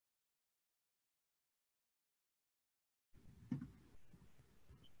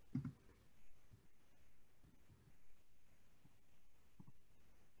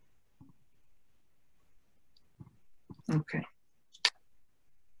Okay.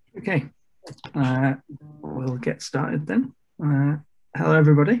 Okay. We'll get started then. Hello,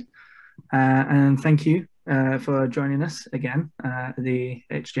 everybody, and thank you for joining us again at the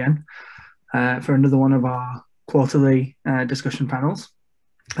HGN for another one of our quarterly discussion panels,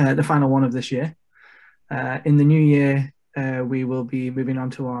 the final one of this year. In the new year, we will be moving on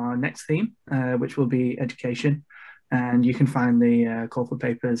to our next theme, which will be education. And you can find the call for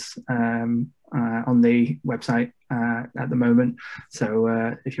papers on the website at the moment.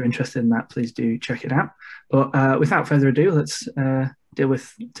 So if you're interested in that, please do check it out. But without further ado, let's deal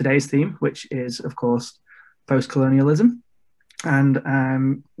with today's theme, which is, of course, postcolonialism. And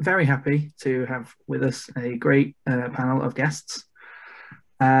I'm very happy to have with us a great panel of guests.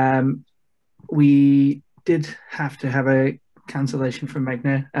 We did have to have a cancellation from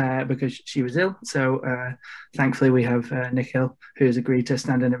Megna because she was ill. So thankfully we have Nick Hill, who has agreed to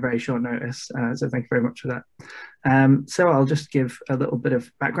stand in at very short notice. So thank you very much for that. So I'll just give a little bit of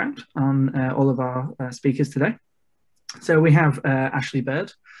background on all of our speakers today. So we have Ashley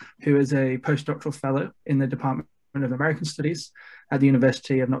Bird, who is a postdoctoral fellow in the Department of American Studies at the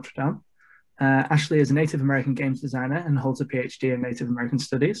University of Notre Dame. Ashley is a Native American games designer and holds a PhD in Native American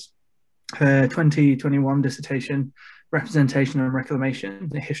Studies. Her 2021 dissertation, Representation and Reclamation,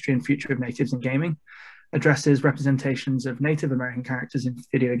 The History and Future of Natives in Gaming, addresses representations of Native American characters in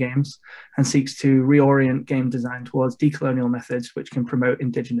video games and seeks to reorient game design towards decolonial methods which can promote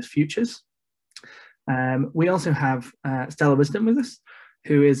Indigenous futures. We also have Stella Wisdom with us,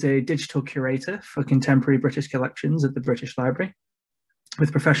 who is a digital curator for contemporary British collections at the British Library,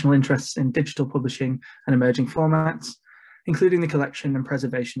 with professional interests in digital publishing and emerging formats, including the collection and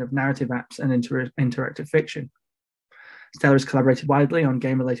preservation of narrative apps and interactive fiction. Stella has collaborated widely on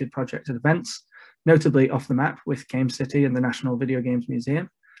game-related projects and events, notably Off the Map with Game City and the National Video Games Museum,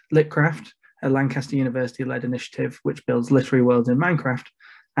 Litcraft, a Lancaster University-led initiative which builds literary worlds in Minecraft,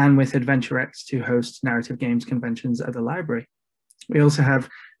 and with AdventureX to host narrative games conventions at the library. We also have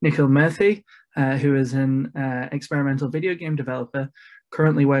Nikhil Murthy, who is an experimental video game developer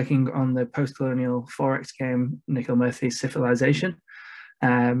currently working on the post-colonial 4X game Nikhil Murthy's Civilization,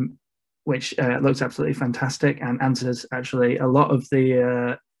 which looks absolutely fantastic and answers actually a lot of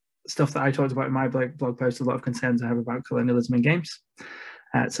the stuff that I talked about in my blog post, a lot of concerns I have about colonialism in games.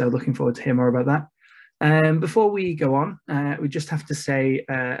 So looking forward to hear more about that. Before we go on, we just have to say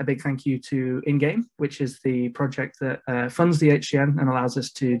a big thank you to InGame, which is the project that funds the HGN and allows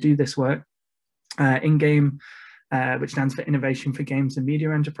us to do this work. InGame, which stands for Innovation for Games and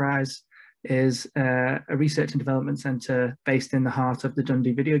Media Enterprise, is a research and development centre based in the heart of the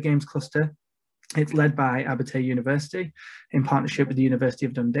Dundee Video Games cluster. It's led by Abertay University in partnership with the University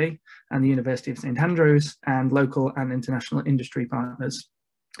of Dundee and the University of St Andrews and local and international industry partners.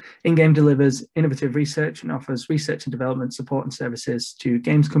 InGame delivers innovative research and offers research and development support and services to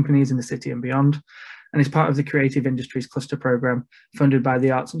games companies in the city and beyond, and is part of the Creative Industries Cluster Programme funded by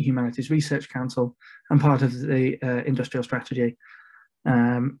the Arts and Humanities Research Council and part of the Industrial Strategy.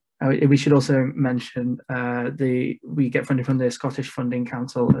 We should also mention we get funding from the Scottish Funding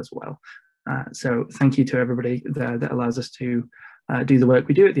Council as well. So thank you to everybody there that allows us to do the work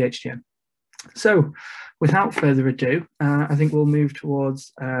we do at the HGN. So without further ado, I think we'll move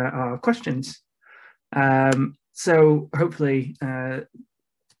towards our questions. So hopefully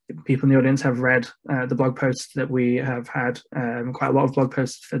people in the audience have read the blog posts that we have had, quite a lot of blog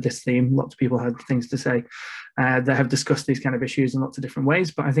posts for this theme. Lots of people had things to say that have discussed these kind of issues in lots of different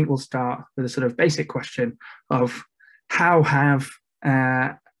ways, but I think we'll start with a sort of basic question of how have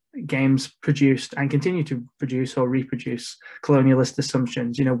games produced and continue to produce or reproduce colonialist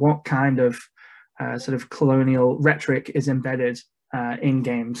assumptions? You know, what kind of sort of colonial rhetoric is embedded in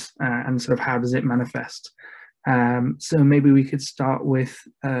games and sort of how does it manifest? So maybe we could start with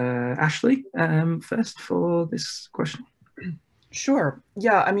Ashley first for this question. Sure.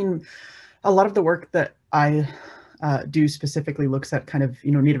 Yeah, I mean, a lot of the work that I do specifically looks at kind of,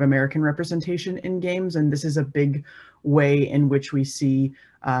 Native American representation in games, and this is a big way in which we see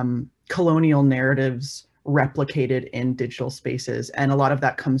colonial narratives replicated in digital spaces. And a lot of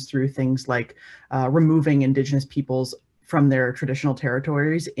that comes through things like removing Indigenous peoples from their traditional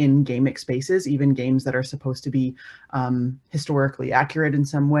territories in gamic spaces, even games that are supposed to be historically accurate in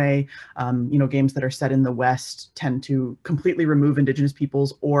some way. Games that are set in the West tend to completely remove Indigenous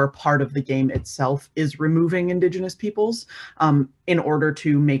peoples, or part of the game itself is removing Indigenous peoples in order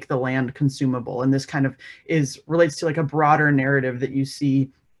to make the land consumable. And this kind of relates to like a broader narrative that you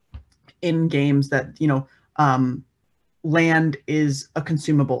see in games that, land is a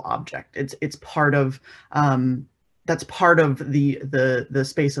consumable object. It's part of that's part of the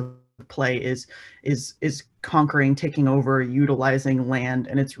space of play is conquering, taking over, utilizing land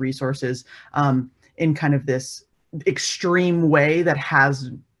and its resources in kind of this extreme way that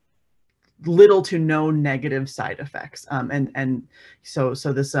has little to no negative side effects. And so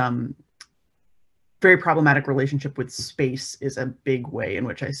this very problematic relationship with space is a big way in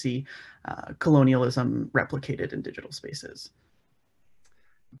which I see colonialism replicated in digital spaces.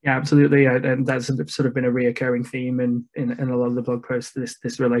 Yeah, absolutely, and that's sort of been a reoccurring theme in a lot of the blog posts.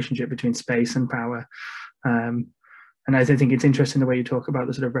 This relationship between space and power, and I think it's interesting the way you talk about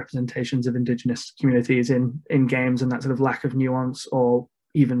the sort of representations of indigenous communities in games and that sort of lack of nuance, or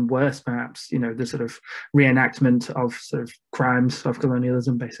even worse, perhaps, the sort of reenactment of sort of crimes of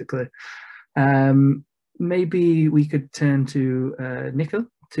colonialism, basically. Maybe we could turn to Nikhil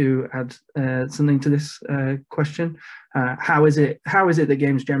to add something to this question. How is it that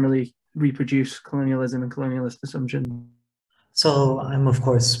games generally reproduce colonialism and colonialist assumptions? So I'm of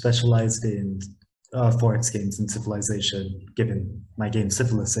course specialized in 4X games and civilization, given my game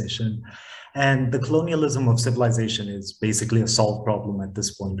Civilization. And the colonialism of civilization is basically a solved problem at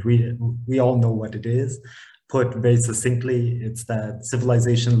this point. We all know what it is. Put very succinctly, it's that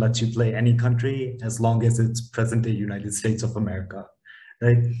civilization lets you play any country as long as it's present-day United States of America,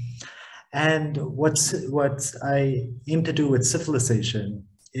 right? And what I aim to do with Civilization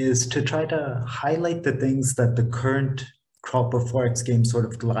is to try to highlight the things that the current crop of 4X games sort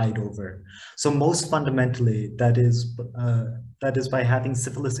of glide over. So most fundamentally, that is by having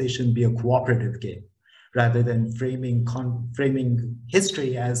Civilization be a cooperative game, rather than framing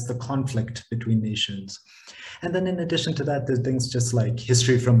history as the conflict between nations. And then in addition to that, there's things just like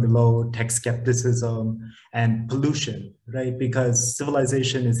history from below, tech skepticism, and pollution, right? Because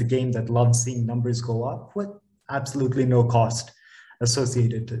Civilization is a game that loves seeing numbers go up with absolutely no cost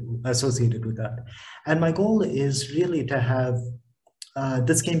associated with that. And my goal is really to have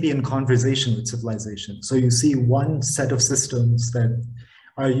this game be in conversation with Civilization. So you see one set of systems that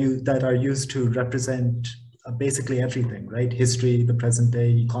are used to represent basically everything, right? History, the present day,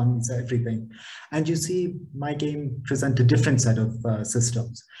 economies, everything. And you see my game present a different set of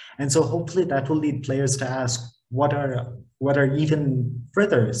systems. And so hopefully that will lead players to ask, what are even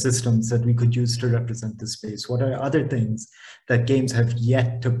further systems that we could use to represent this space? What are other things that games have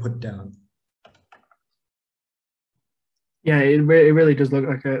yet to put down? Yeah, it really does look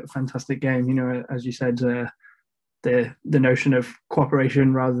like a fantastic game. As you said, the notion of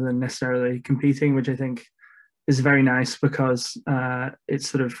cooperation rather than necessarily competing, which I think is very nice, because it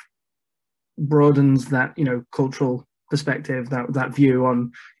sort of broadens that cultural perspective, that view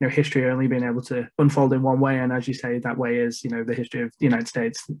on history only being able to unfold in one way. And as you say, that way is the history of the United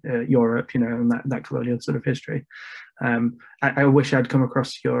States, Europe, and that colonial sort of history. I wish I'd come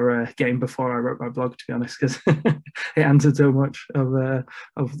across your game before I wrote my blog, to be honest, because it answered so much of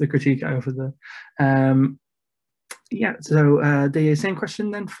the critique I offered there. Yeah, so the same question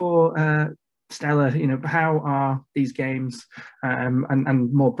then for Stella. How are these games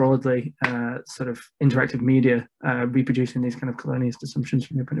and more broadly sort of interactive media reproducing these kind of colonialist assumptions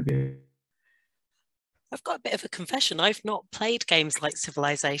from your point of view? I've got a bit of a confession. I've not played games like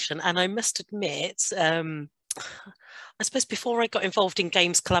Civilization, and I must admit, I suppose before I got involved in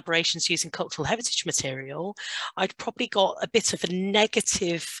games collaborations using cultural heritage material, I'd probably got a bit of a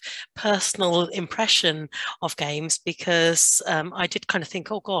negative personal impression of games, because I did kind of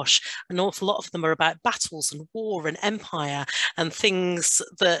think, oh gosh, an awful lot of them are about battles and war and empire and things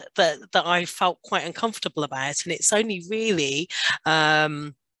that I felt quite uncomfortable about. And it's only really,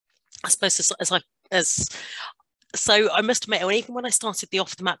 I suppose, so I must admit, even when I started the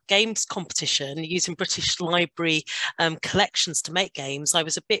Off the Map Games competition using British Library collections to make games, I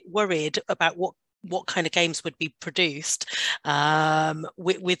was a bit worried about what kind of games would be produced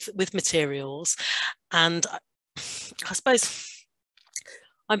with materials. And I suppose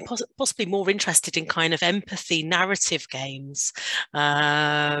I'm possibly more interested in kind of empathy narrative games,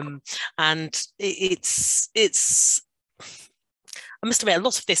 and it's I must admit,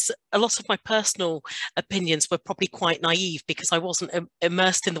 a lot of my personal opinions were probably quite naive, because I wasn't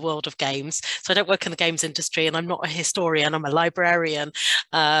immersed in the world of games. So I don't work in the games industry, and I'm not a historian, I'm a librarian.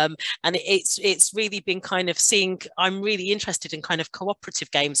 And it's really been kind of seeing, I'm really interested in kind of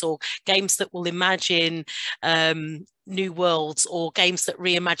cooperative games, or games that will imagine new worlds, or games that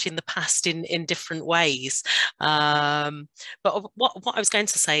reimagine the past in different ways. But what I was going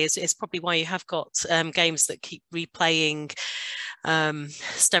to say is probably why you have got games that keep replaying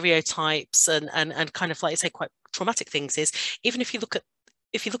stereotypes and kind of, like I say, quite traumatic things, is even if you look at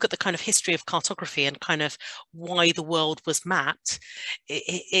if you look at the kind of history of cartography and kind of why the world was mapped,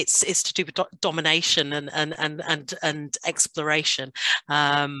 it's to do with domination and exploration.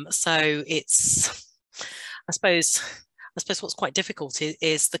 So it's, I suppose what's quite difficult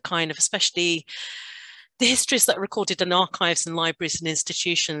is the kind of, especially the histories that are recorded in archives and libraries and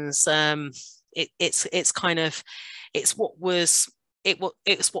institutions. It's kind of, it's what was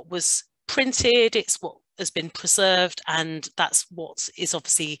printed, it's what has been preserved, and that's what is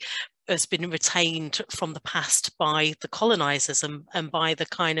obviously has been retained from the past by the colonizers and by the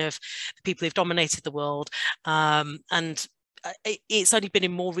kind of the people who've dominated the world. And it's only been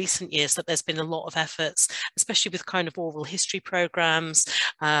in more recent years that there's been a lot of efforts, especially with kind of oral history programs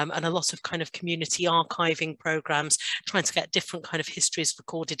and a lot of kind of community archiving programs, trying to get different kind of histories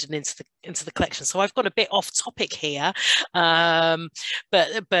recorded and into the collection. So I've got a bit off topic here, but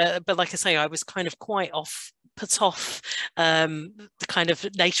like I say, I was kind of put off the kind of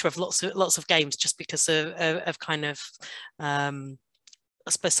nature of lots of games just because of kind of I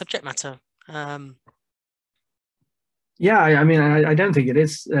suppose subject matter. Yeah, I mean, I don't think it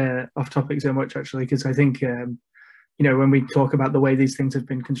is off topic so much, actually, because I think, you know, when we talk about the way these things have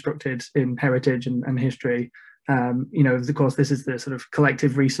been constructed in heritage and history, you know, of course, this is the sort of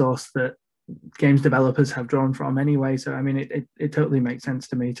collective resource that games developers have drawn from anyway. So, I mean, it totally makes sense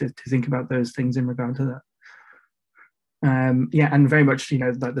to me to think about those things in regard to that. Yeah, and very much, you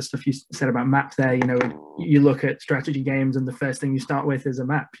know, like the stuff you said about map there, you know, you look at strategy games and the first thing you start with is a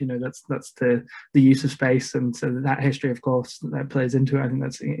map, you know, that's the use of space, and so that history, of course, that plays into it. I think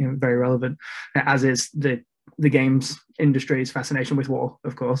that's, you know, very relevant, as is the games industry's fascination with war,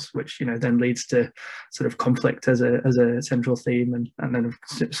 of course, which, you know, then leads to sort of conflict as a central theme, and then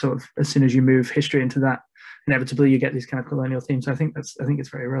sort of as soon as you move history into that, inevitably you get these kind of colonial themes. So I think it's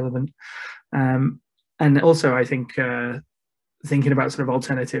very relevant. And also, I think thinking about sort of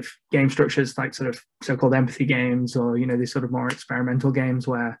alternative game structures, like sort of so-called empathy games, or, you know, these sort of more experimental games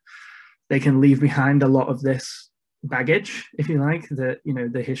where they can leave behind a lot of this baggage, if you like, that, you know,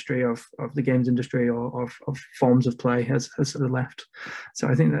 the history of the games industry or of forms of play has sort of left. So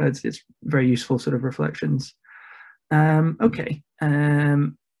I think that it's very useful sort of reflections. Okay.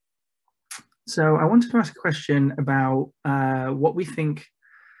 So I wanted to ask a question about what we think,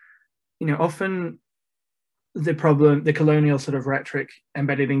 you know, often the colonial sort of rhetoric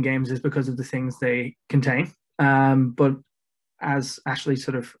embedded in games is because of the things they contain. But as Ashley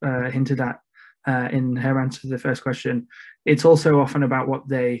sort of hinted at in her answer to the first question, it's also often about what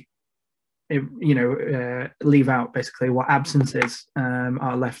they, you know, leave out, basically, what absences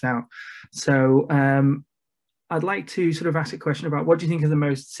are left out. So I'd like to sort of ask a question about what do you think are the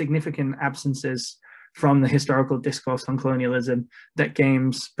most significant absences from the historical discourse on colonialism that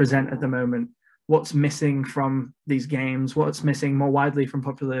games present at the moment? What's missing from these games? What's missing more widely from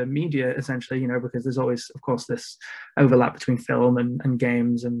popular media, essentially, you know, because there's always, of course, this overlap between film and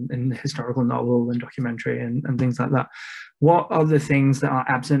games and historical novel and documentary and things like that. What are the things that are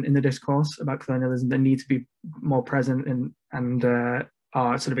absent in the discourse about colonialism that need to be more present and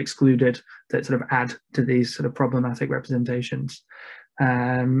are sort of excluded, that sort of add to these sort of problematic representations?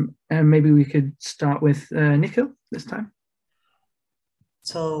 And maybe we could start with Nikhil this time.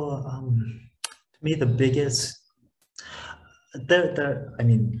 So, to me, the biggest, I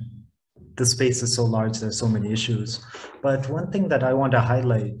mean, the space is so large, there's so many issues. But one thing that I want to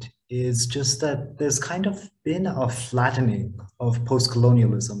highlight is just that there's kind of been a flattening of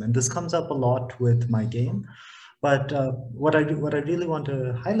post-colonialism. And this comes up a lot with my game. But what I really want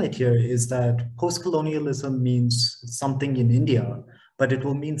to highlight here is that post-colonialism means something in India, but it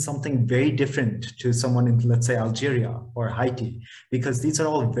will mean something very different to someone in, let's say, Algeria or Haiti, because these are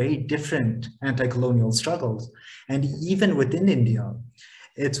all very different anti-colonial struggles. And even within India,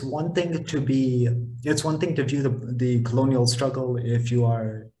 it's one thing to view the colonial struggle if you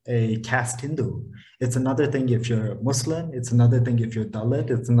are a caste Hindu. It's another thing if you're Muslim. It's another thing if you're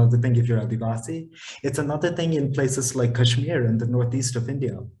Dalit. It's another thing if you're Adivasi. It's another thing in places like Kashmir in the northeast of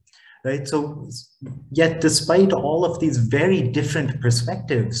India. Right. So yet, despite all of these very different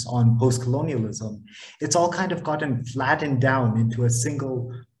perspectives on post-colonialism, it's all kind of gotten flattened down into a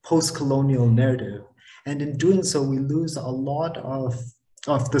single post-colonial narrative. And in doing so, we lose a lot of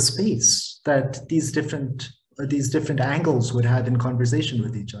the space that these different angles would have in conversation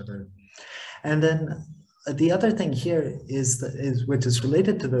with each other. And then the other thing here is which is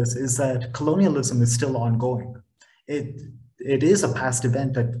related to this, is that colonialism is still ongoing. It is a past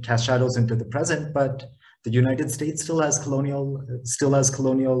event that casts shadows into the present, but the United States still has colonial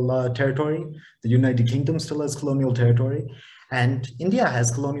territory. The United Kingdom still has colonial territory, and India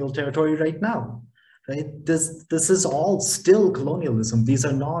has colonial territory right now. right? This is all still colonialism. These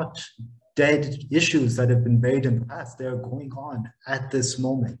are not dead issues that have been buried in the past. They are going on at this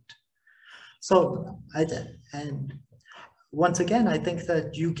moment. So, and once again, I think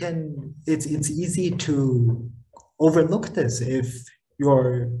that it's easy to overlook this if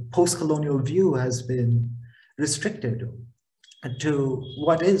your post-colonial view has been restricted to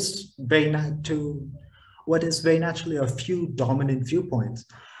what is very naturally a few dominant viewpoints.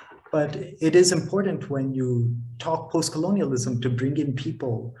 But it is important when you talk post-colonialism to bring in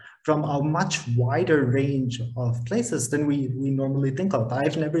people from a much wider range of places than we normally think of.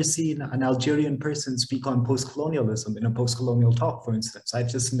 I've never seen an Algerian person speak on post-colonialism in a post-colonial talk, for instance. I've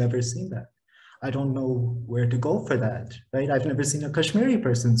just never seen that. I don't know where to go for that, right? I've never seen a Kashmiri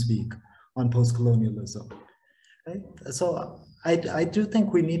person speak on post-colonialism, right? So I do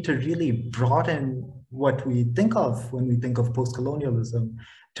think we need to really broaden what we think of when we think of post-colonialism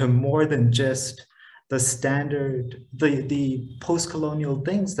to more than just the standard, the post-colonial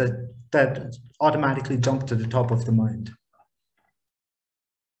things that automatically jump to the top of the mind.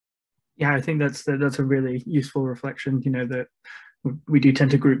 Yeah, I think that's a really useful reflection, you know, that we do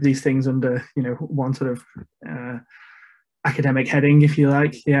tend to group these things under, you know, one sort of academic heading, if you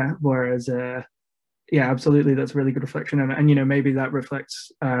like. Yeah, whereas yeah, absolutely, that's a really good reflection, and you know, maybe that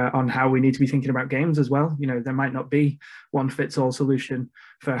reflects on how we need to be thinking about games as well. You know, there might not be one fits all solution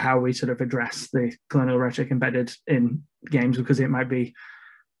for how we sort of address the colonial rhetoric embedded in games, because it might be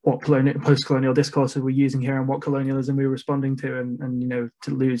what post-colonial discourses we're using here and what colonialism we're responding to, and you know,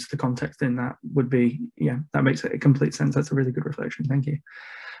 to lose the context in that would be, yeah, that makes a complete sense. That's a really good reflection. Thank you.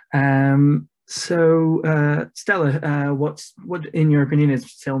 So, Stella, what in your opinion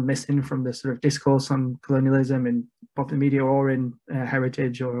is still missing from the sort of discourse on colonialism in popular media or in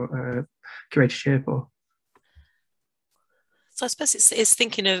heritage or curatorship? Or so I suppose it's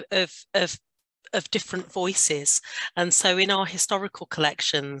thinking of different voices. And so in our historical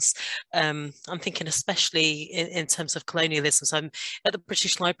collections, I'm thinking especially in terms of colonialism. So I'm at the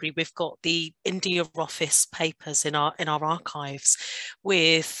British Library, we've got the India Office papers in our archives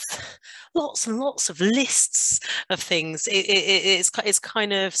with lots and lots of lists of things. It's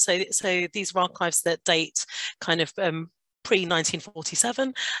kind of, so these are archives that date kind of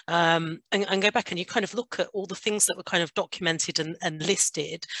pre-1947 and go back, and you kind of look at all the things that were kind of documented and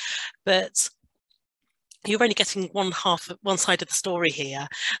listed, but you're only getting one side of the story here,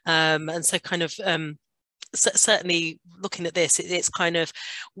 and so kind of certainly looking at this, it's kind of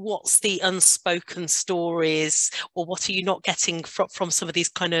what's the unspoken stories, or what are you not getting from some of these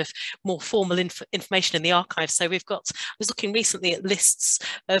kind of more formal information in the archive. So I was looking recently at lists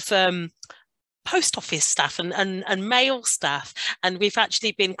of post office staff and mail staff, and we've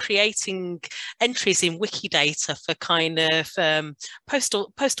actually been creating entries in Wikidata for kind of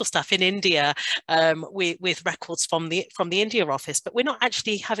postal staff in India, with records from the India office, but we're not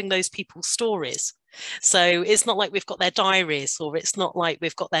actually having those people's stories. So it's not like we've got their diaries, or it's not like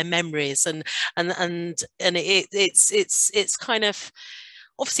we've got their memories, and it's kind of,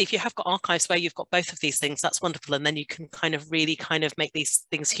 obviously, if you have got archives where you've got both of these things, that's wonderful. And then you can kind of really kind of make these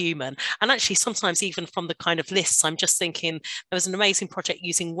things human. And actually, sometimes even from the kind of lists, I'm just thinking there was an amazing project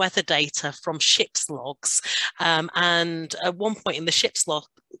using weather data from ship's logs. And at one point in the ship's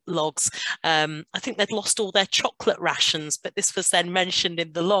logs, I think they'd lost all their chocolate rations, but this was then mentioned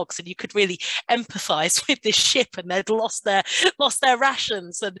in the logs, and you could really empathize with this ship, and they'd lost their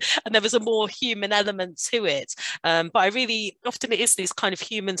rations, and there was a more human element to it. But I really, often it is these kind of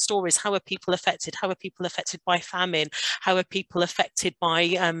human stories. How are people affected? How are people affected by famine? How are people affected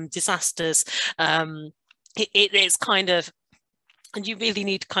by disasters? It's kind of, and you really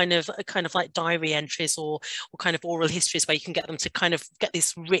need kind of like diary entries or kind of oral histories where you can get them to kind of get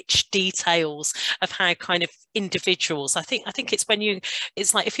these rich details of how kind of individuals. I think it's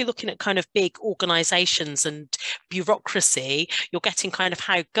it's like if you're looking at kind of big organizations and bureaucracy, you're getting kind of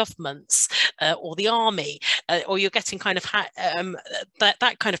how governments or the army or you're getting kind of how,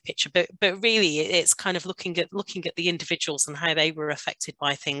 that kind of picture, but really it's kind of looking at the individuals and how they were affected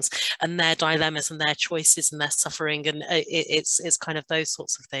by things and their dilemmas and their choices and their suffering, and it's kind of those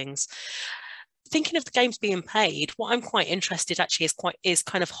sorts of things. Thinking of the games being paid, what I'm quite interested actually is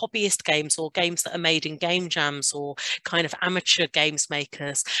kind of hobbyist games, or games that are made in game jams, or kind of amateur games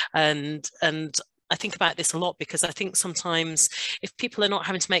makers, and I think about this a lot because I think sometimes if people are not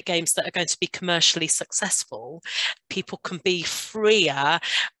having to make games that are going to be commercially successful, people can be freer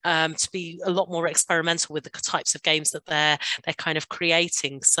to be a lot more experimental with the types of games that they're kind of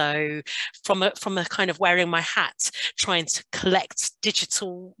creating. So from a kind of wearing my hat, trying to collect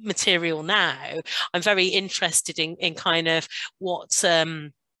digital material now, I'm very interested in kind of what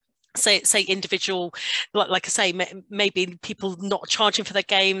say individual, like I say, maybe people not charging for their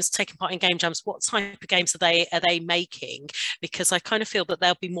games, taking part in game jams. What type of games are they making? Because I kind of feel that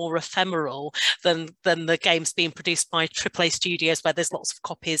they'll be more ephemeral than the games being produced by AAA studios where there's lots of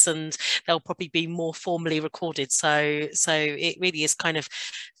copies, and they'll probably be more formally recorded. So it really is kind of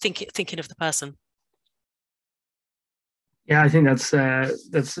thinking of the person. Yeah, I think that's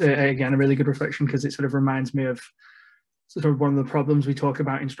again a really good reflection, because it sort of reminds me of sort of one of the problems we talk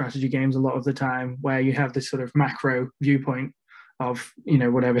about in strategy games a lot of the time, where you have this sort of macro viewpoint of, you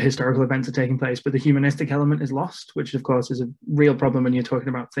know, whatever historical events are taking place, but the humanistic element is lost, which of course is a real problem when you're talking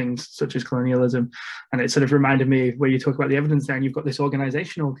about things such as colonialism. And it sort of reminded me where you talk about the evidence there, and you've got this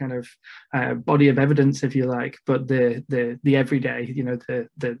organizational kind of body of evidence, if you like, but the everyday, you know,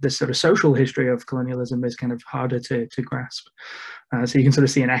 the sort of social history of colonialism is kind of harder to grasp. So you can sort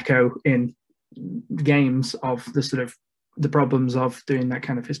of see an echo in games of the sort of the problems of doing that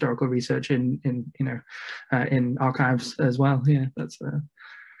kind of historical research in you know in archives as well. Yeah, that's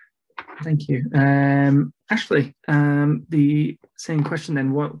thank you. Ashley, the same question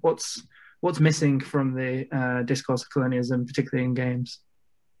then. What's missing from the discourse of colonialism, particularly in games?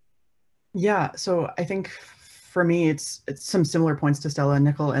 Yeah, so I think for me it's some similar points to Stella and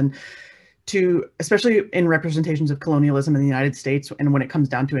Nicole, and to especially in representations of colonialism in the United States, and when it comes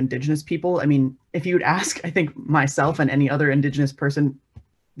down to Indigenous people. I mean, if you'd ask, I think myself and any other Indigenous person,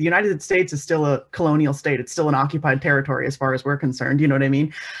 the United States is still a colonial state. It's still an occupied territory as far as we're concerned. You know what I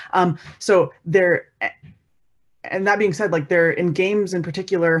mean? So there, and that being said, like there in games in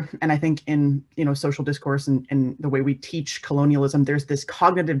particular, and I think in, you know, social discourse and the way we teach colonialism, there's this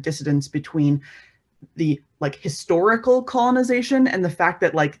cognitive dissonance between the like historical colonization and the fact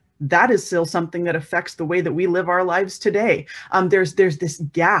that like that is still something that affects the way that we live our lives today. There's this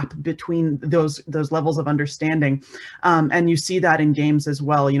gap between those levels of understanding, and you see that in games as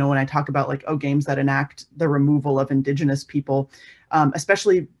well. You know, when I talk about like, oh, games that enact the removal of Indigenous people,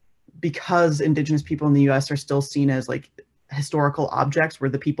 especially because Indigenous people in the U.S. are still seen as like historical objects, where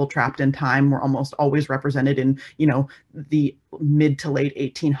the people trapped in time were almost always represented in, you know, the mid to late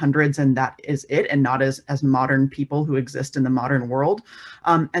 1800s, and that is it, and not as modern people who exist in the modern world.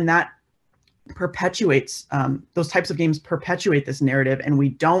 And that perpetuates, those types of games perpetuate this narrative, and we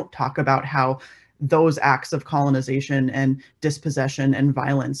don't talk about how those acts of colonization and dispossession and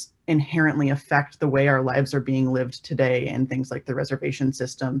violence inherently affect the way our lives are being lived today, and things like the reservation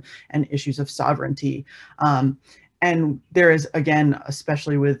system and issues of sovereignty. And there is, again,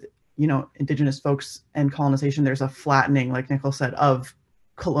 especially with, you know, Indigenous folks and colonization, there's a flattening, like Nicole said, of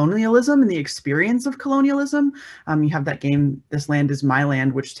colonialism and the experience of colonialism. You have that game, This Land Is My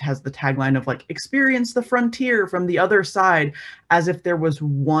Land, which has the tagline of like, experience the frontier from the other side, as if there was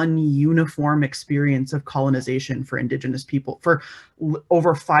one uniform experience of colonization for Indigenous people, for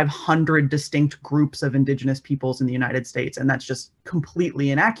over 500 distinct groups of Indigenous peoples in the United States. And that's just completely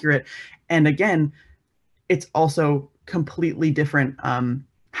inaccurate. And again, it's also completely different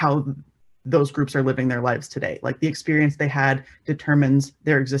how those groups are living their lives today. Like the experience they had determines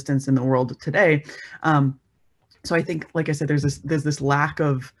their existence in the world today. So I think, like I said, there's this lack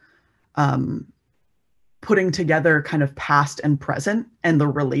of putting together kind of past and present, and the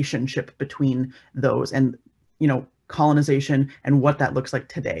relationship between those, and, you know, colonization and what that looks like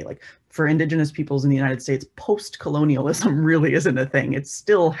today. Like for Indigenous peoples in the United States, post-colonialism really isn't a thing. It's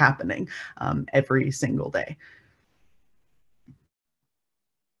still happening every single day.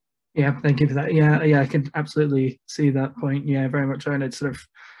 Yeah, thank you for that. Yeah, I can absolutely see that point. Yeah, very much so. And it's sort of,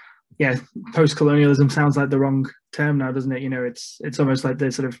 yeah, post-colonialism sounds like the wrong term now, doesn't it? You know, it's almost like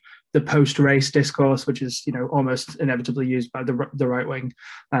the sort of the post-race discourse, which is, you know, almost inevitably used by the right wing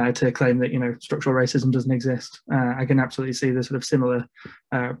to claim that, you know, structural racism doesn't exist. I can absolutely see the sort of similar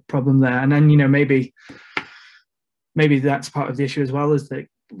problem there. And then, you know, maybe that's part of the issue as well, is that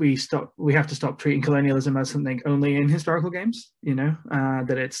we have to stop treating colonialism as something only in historical games, you know,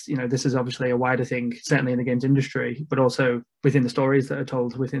 that it's, you know, this is obviously a wider thing, certainly in the games industry, but also within the stories that are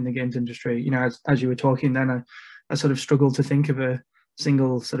told within the games industry. You know, as you were talking then, I sort of struggled to think of a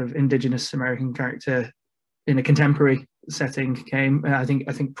single sort of Indigenous American character in a contemporary setting game. I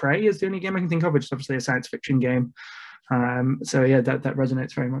think Prey is the only game I can think of, which is obviously a science fiction game. So yeah, that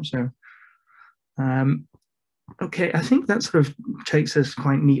resonates very much so. Okay, I think that sort of takes us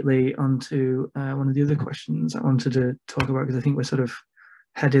quite neatly onto one of the other questions I wanted to talk about, because I think we're sort of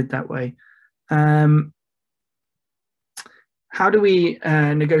headed that way. How do we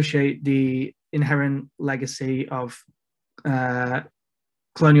negotiate the inherent legacy of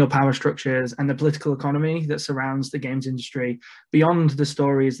colonial power structures and the political economy that surrounds the games industry beyond the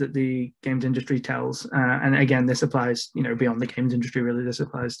stories that the games industry tells. And again, this applies, beyond the games industry, really. This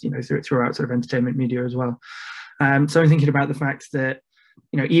applies, throughout sort of entertainment media as well. So I'm thinking about the fact that,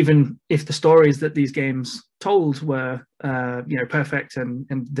 even if the stories that these games told were, perfect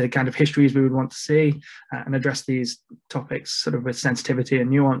and the kind of histories we would want to see and address these topics sort of with sensitivity and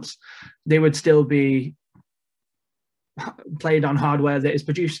nuance, they would still be played on hardware that is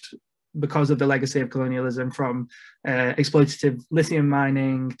produced because of the legacy of colonialism, from exploitative lithium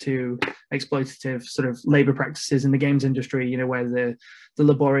mining to exploitative sort of labor practices in the games industry, where the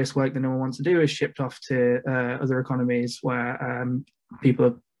laborious work that no one wants to do is shipped off to other economies where people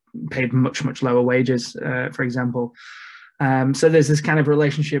are paid much, much lower wages, for example. So there's this kind of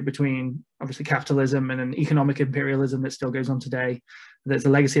relationship between, obviously, capitalism and an economic imperialism that still goes on today. There's a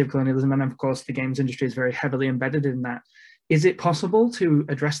legacy of colonialism, and of course, the games industry is very heavily embedded in that. Is it possible to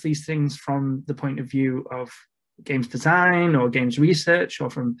address these things from the point of view of games design or games research or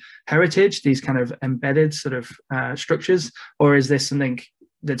from heritage, these kind of embedded sort of structures? Or is this something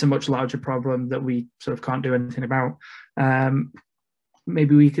that's a much larger problem that we sort of can't do anything about?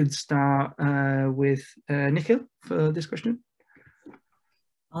 Maybe we could start with Nikhil for this question.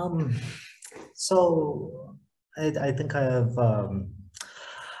 So I think I have,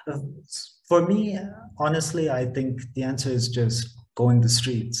 for me, honestly, I think the answer is just going the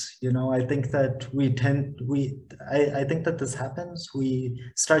streets. I think that I think that this happens. We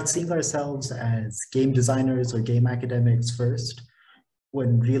start seeing ourselves as game designers or game academics first,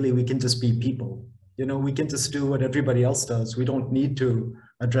 when really we can just be people. We can just do what everybody else does. We don't need to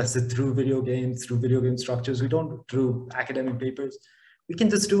address it through video games, through video game structures. We don't through academic papers. We can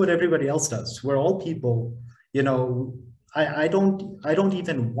just do what everybody else does. We're all people. I don't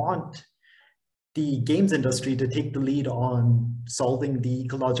even want the games industry to take the lead on solving the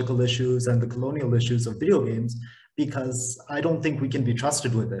ecological issues and the colonial issues of video games, because I don't think we can be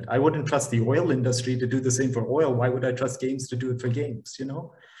trusted with it. I wouldn't trust the oil industry to do the same for oil. Why would I trust games to do it for games?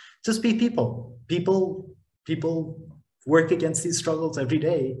 Just be people. People work against these struggles every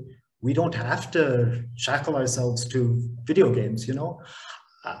day. We don't have to shackle ourselves to video games,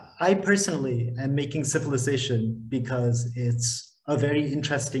 I personally am making Civilization because it's a very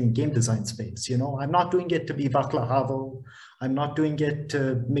interesting game design space. I'm not doing it to be Václav Havel. I'm not doing it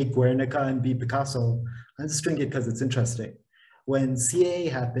to make Guernica and be Picasso. I'm just doing it because it's interesting. When CAA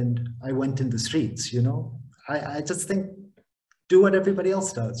happened, I went in the streets, I just think, do what everybody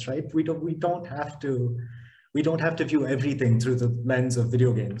else does, right? We don't have to view everything through the lens of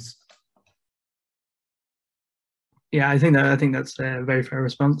video games. Yeah, I think that's a very fair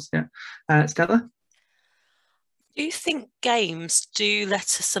response. Yeah, Stella? Do you think games do let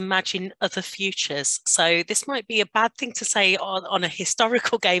us imagine other futures? So this might be a bad thing to say on a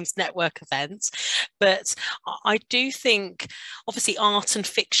historical games network event, but I do think obviously art and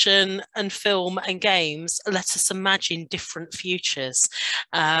fiction and film and games let us imagine different futures.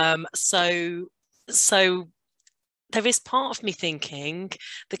 So there is part of me thinking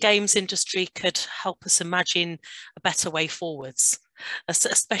the games industry could help us imagine a better way forwards,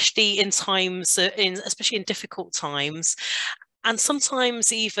 especially in times, especially in difficult times, and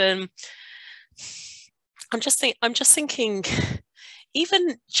sometimes even. I'm just thinking.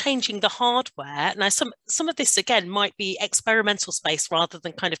 Even changing the hardware. Now, some of this, again, might be experimental space rather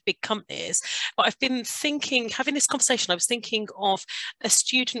than kind of big companies. But I've been thinking, having this conversation, I was thinking of a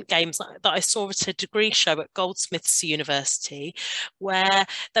student games that I saw at a degree show at Goldsmiths University, where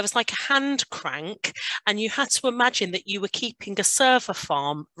there was like a hand crank, and you had to imagine that you were keeping a server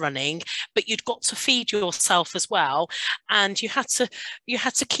farm running, but you'd got to feed yourself as well. And you had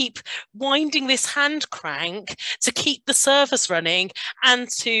to keep winding this hand crank to keep the servers running, and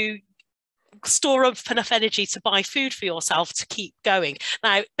to store up enough energy to buy food for yourself to keep going.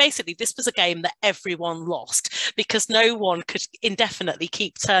 Now, basically, this was a game that everyone lost because no one could indefinitely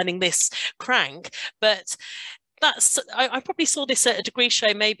keep turning this crank. But I probably saw this at a degree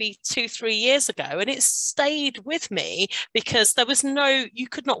show maybe 2-3 years ago, and it stayed with me because you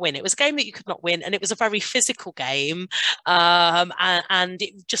could not win. It was a game that you could not win, and it was a very physical game, and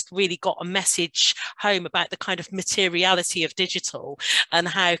it just really got a message home about the kind of materiality of digital and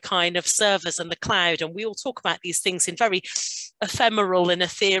how kind of servers and the cloud, and we all talk about these things in very ephemeral and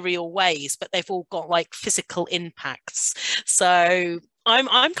ethereal ways, but they've all got like physical impacts. So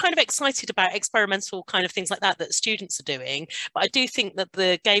I'm kind of excited about experimental kind of things like that students are doing, but I do think that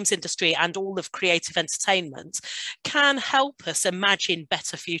the games industry and all of creative entertainment can help us imagine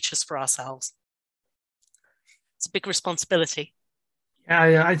better futures for ourselves. It's a big responsibility.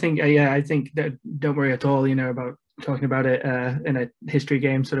 Yeah, I think that don't worry at all, about talking about it in a history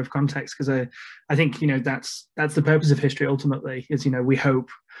game sort of context, because I think that's the purpose of history ultimately, is we hope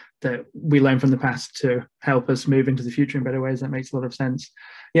that we learn from the past to help us move into the future in better ways. That makes a lot of sense.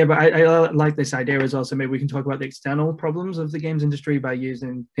 Yeah, but I like this idea as well. So maybe we can talk about the external problems of the games industry by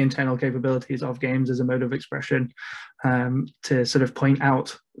using the internal capabilities of games as a mode of expression, to sort of point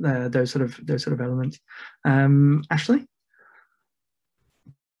out those sort of elements. Ashley?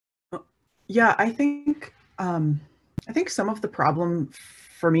 Yeah, I think some of the problem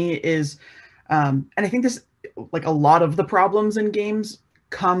for me is, and I think this, like a lot of the problems in games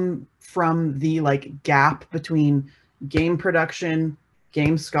come from the gap between game production,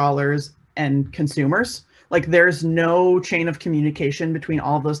 game scholars, and consumers. Like there's no chain of communication between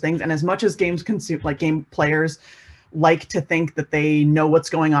all of those things. And as much as game players like to think that they know what's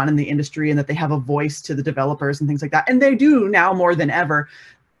going on in the industry and that they have a voice to the developers and things like that, and they do now more than ever,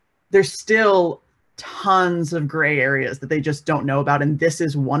 there's still tons of gray areas that they just don't know about. And this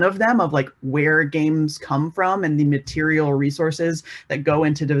is one of them, of where games come from and the material resources that go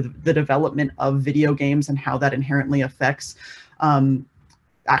into the development of video games and how that inherently affects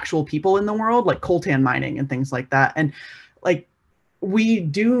actual people in the world, like coltan mining and things like that. And we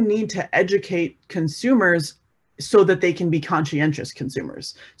do need to educate consumers so that they can be conscientious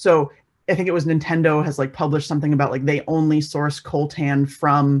consumers. So I think it was Nintendo has published something about they only source coltan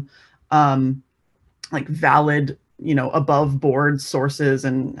from valid, above board sources.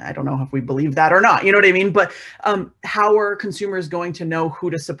 And I don't know if we believe that or not, you know what I mean? But how are consumers going to know who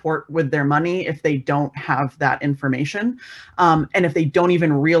to support with their money if they don't have that information? And if they don't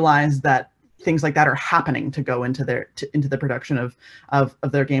even realize that things like that are happening to go into into the production of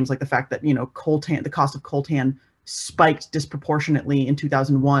their games, like the fact that, coltan, the cost of coltan spiked disproportionately in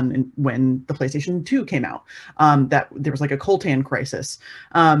 2001 and when the PlayStation 2 came out, that there was a coltan crisis.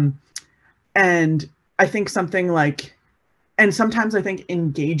 And I think something and sometimes I think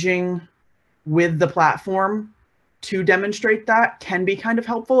engaging with the platform to demonstrate that can be kind of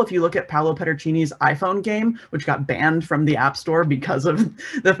helpful. If you look at Paolo Pedercini's iPhone game, which got banned from the App Store because of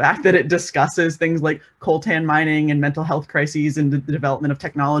the fact that it discusses things like coltan mining and mental health crises and the development of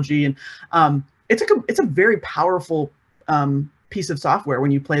technology. And it's a very powerful piece of software when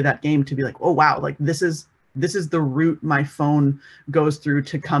you play that game, to be oh wow, this is the route my phone goes through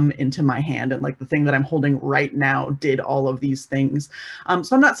to come into my hand, and the thing that I'm holding right now did all of these things.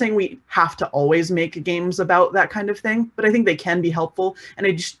 So I'm not saying we have to always make games about that kind of thing, but I think they can be helpful. And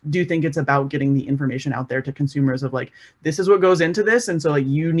I just do think it's about getting the information out there to consumers of this is what goes into this. And so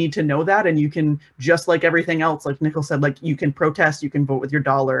you need to know that, and you can, just like everything else, like Nicole said, you can protest, you can vote with your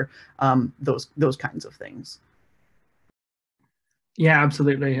dollar, those kinds of things. Yeah,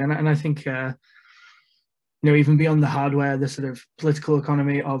 absolutely. And I think even beyond the hardware, the sort of political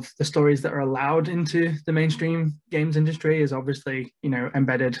economy of the stories that are allowed into the mainstream games industry is obviously,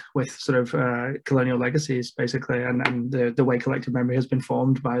 embedded with sort of colonial legacies, basically, and the way collective memory has been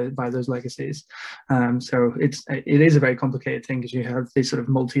formed by those legacies. So it is a very complicated thing, because you have these sort of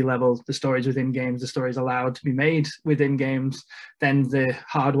multi-level, the stories within games, the stories allowed to be made within games, then the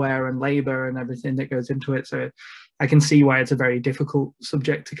hardware and labor and everything that goes into it. So I can see why it's a very difficult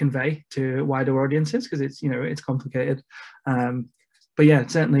subject to convey to wider audiences, because it's it's complicated. But yeah,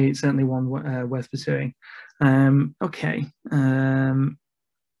 certainly one worth pursuing. Okay.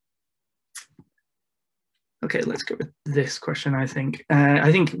 Okay, let's go with this question. I think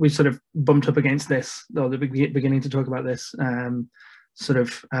we sort of bumped up against this, or the beginning to talk about this. Sort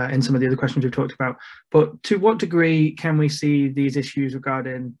of in some of the other questions we've talked about, but to what degree can we see these issues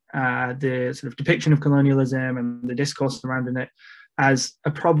regarding the sort of depiction of colonialism and the discourse surrounding it as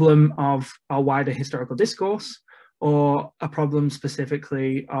a problem of our wider historical discourse, or a problem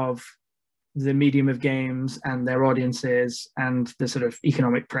specifically of the medium of games and their audiences and the sort of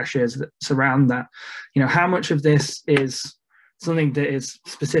economic pressures that surround that? How much of this is something that is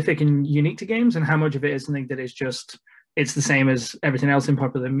specific and unique to games, and how much of it is something that is just, it's the same as everything else in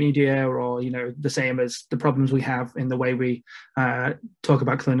popular media, or the same as the problems we have in the way we talk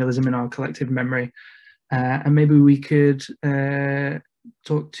about colonialism in our collective memory? And maybe we could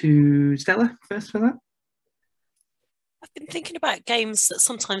talk to Stella first for that. I've been thinking about games that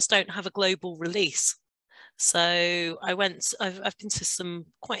sometimes don't have a global release. So I've been to some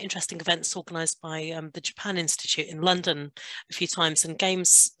quite interesting events organised by the Japan Institute in London a few times, and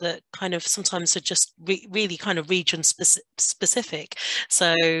games that kind of sometimes are just really kind of region specific.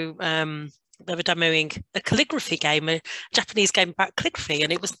 So they were demoing a calligraphy game, a Japanese game about calligraphy,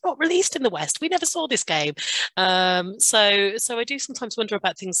 and it was not released in the West. We never saw this game. So I do sometimes wonder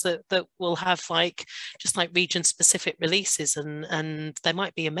about things that will have just region specific releases, and there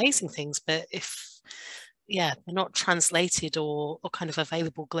might be amazing things, but if yeah, they're not translated or kind of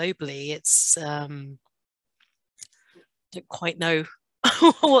available globally. It's don't quite know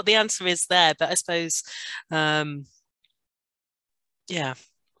what the answer is there, but I suppose yeah,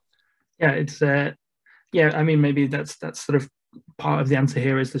 it's yeah, I mean, maybe that's sort of part of the answer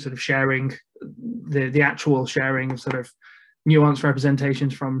here, is the sort of sharing, the actual sharing of sort of nuanced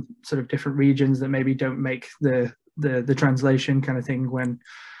representations from sort of different regions that maybe don't make the translation kind of thing, when,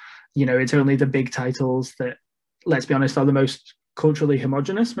 you know, it's only the big titles that, let's be honest, are the most culturally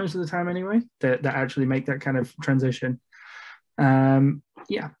homogenous most of the time anyway, that actually make that kind of transition.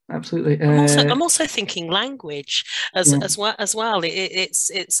 Yeah, absolutely. I'm also thinking language as Yeah. as well.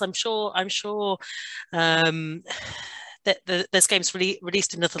 It's I'm sure that there's games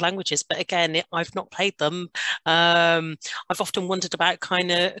released in other languages, but again, I've not played them. I've often wondered about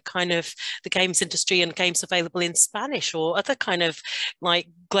kind of the games industry and games available in Spanish or other kind of like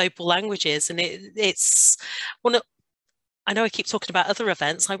global languages, and it's one of, I know I keep talking about other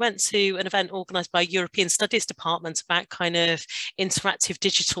events. I went to an event organised by European Studies Department about kind of interactive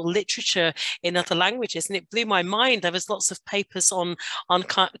digital literature in other languages, and it blew my mind. There was lots of papers on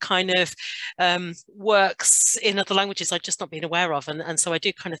kind of works in other languages I'd just not been aware of, and so I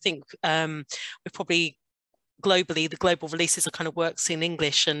do kind of think we're probably globally, the global releases are kind of works in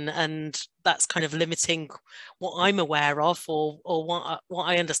English, and that's kind of limiting what I'm aware of or what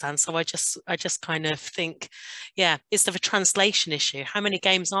I understand. So I just kind of think, yeah, is there a translation issue? How many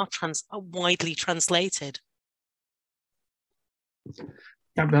games are widely translated?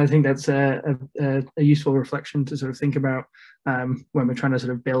 Yeah, but I think that's a useful reflection to sort of think about when we're trying to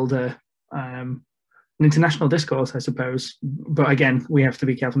sort of build an international discourse, I suppose. But again, we have to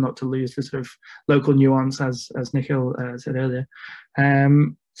be careful not to lose the sort of local nuance, as Nikhil said earlier.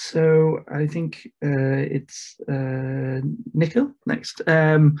 So I think it's Nikhil next.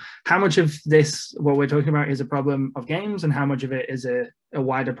 How much of this, what we're talking about, is a problem of games, and how much of it is a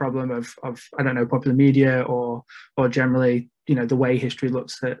wider problem of I don't know, popular media or generally, you know, the way history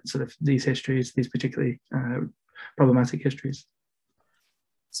looks at sort of these histories, these particularly problematic histories?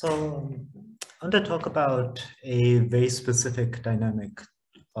 So I want to talk about a very specific dynamic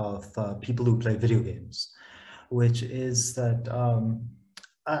of people who play video games, which is that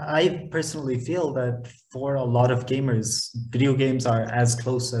I personally feel that for a lot of gamers, video games are as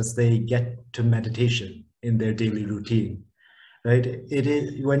close as they get to meditation in their daily routine, right? It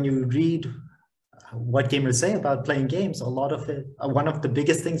is, when you read what gamers say about playing games, a lot of it, one of the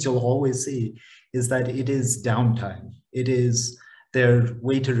biggest things you'll always see is that it is downtime. It is their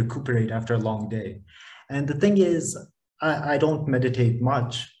way to recuperate after a long day. And the thing is, I don't meditate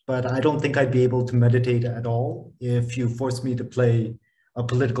much, but I don't think I'd be able to meditate at all if you forced me to play a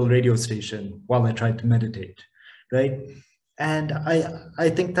political radio station while I tried to meditate, right? And I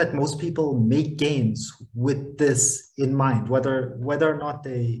think that most people make games with this in mind, whether or not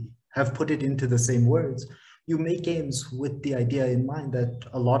they have put it into the same words. You make games with the idea in mind that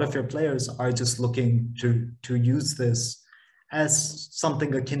a lot of your players are just looking to use this as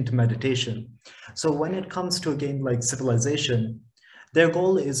something akin to meditation. So when it comes to a game like Civilization, their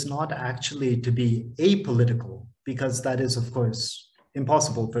goal is not actually to be apolitical, because that is, of course,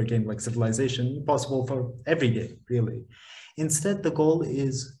 impossible for a game like Civilization, impossible for every game, really. Instead, the goal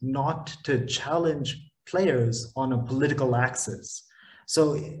is not to challenge players on a political axis.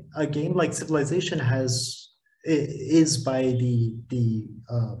 So a game like Civilization is by the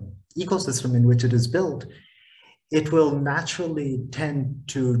ecosystem in which it is built, it will naturally tend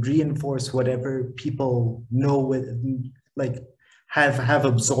to reinforce whatever people know, with, like, have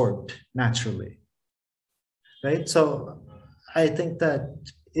absorbed naturally, right? So I think that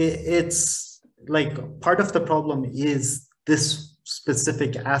it's like part of the problem is this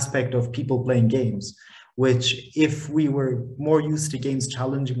specific aspect of people playing games, which, if we were more used to games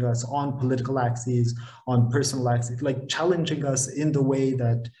challenging us on political axes, on personal axes, like challenging us in the way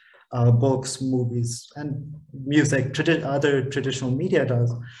that books, movies, and music, other traditional media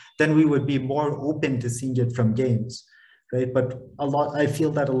does, then we would be more open to seeing it from games, right? But I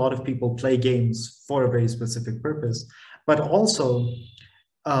feel that a lot of people play games for a very specific purpose. But also,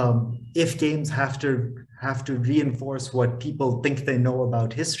 if games have to reinforce what people think they know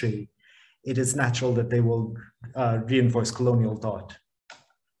about history, it is natural that they will reinforce colonial thought.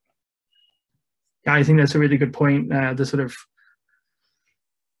 Yeah, I think that's a really good point. The sort of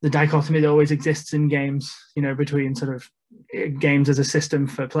the dichotomy that always exists in games, you know, between sort of games as a system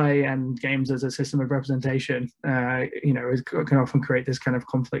for play and games as a system of representation, you know, can often create this kind of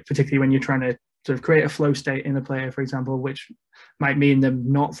conflict, particularly when you're trying to sort of create a flow state in the player, for example, which might mean them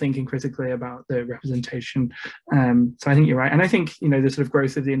not thinking critically about the representation. So I think you're right. And I think, the sort of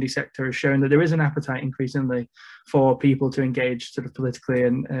growth of the indie sector has shown that there is an appetite increasingly for people to engage sort of politically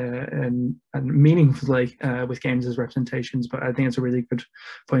and meaningfully with games as representations. But I think it's a really good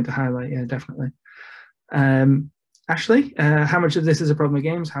point to highlight. Yeah, definitely. Ashley, how much of this is a problem with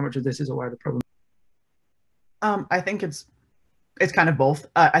games? How much of this is a wider problem? I think it's kind of both.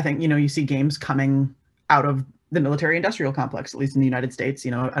 I think, you see games coming out of the military industrial complex, at least in the United States,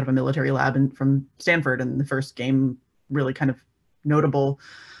 out of a military lab from Stanford. And the first game really kind of notable,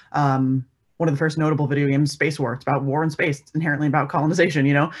 one of the first notable video games, Space War. It's about war in space. It's inherently about colonization,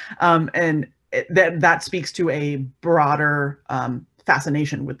 and that speaks to a broader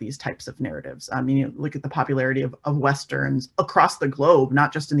fascination with these types of narratives. I mean, you look at the popularity of Westerns across the globe,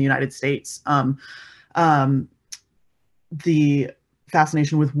 not just in the United States. The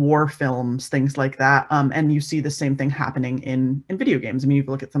fascination with war films, things like that. And you see the same thing happening in video games. I mean, you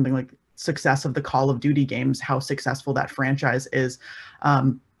look at something like success of the Call of Duty games, how successful that franchise is.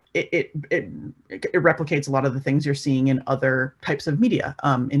 It replicates a lot of the things you're seeing in other types of media,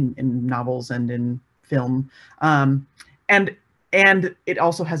 in novels and in film. And it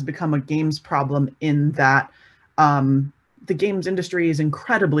also has become a games problem in that the games industry is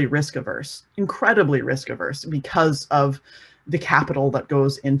incredibly risk averse because of the capital that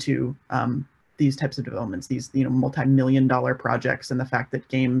goes into these types of developments, these multi-million-dollar projects, and the fact that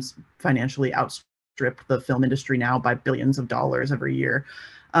games financially outstrip the film industry now by billions of dollars every year.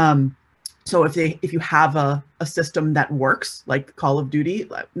 So if you have a system that works, like Call of Duty,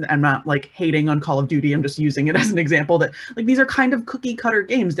 I'm not like hating on Call of Duty, I'm just using it as an example that like these are kind of cookie cutter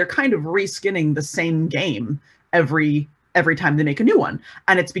games. They're kind of reskinning the same game every time they make a new one.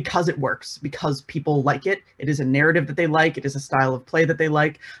 And it's because it works, because people like it. It is a narrative that they like. It is a style of play that they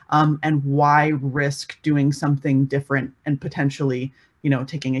like. And why risk doing something different and potentially,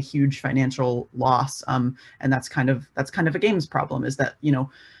 taking a huge financial loss? And that's kind of a games problem, is that,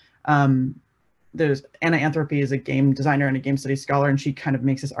 there's Anna Anthropy is a game designer and a game studies scholar, and she kind of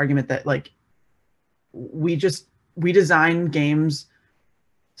makes this argument that like, we design games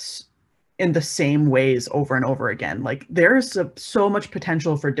in the same ways over and over again. Like there's so much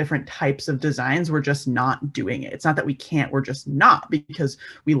potential for different types of designs. We're just not doing it. It's not that we can't, we're just not, because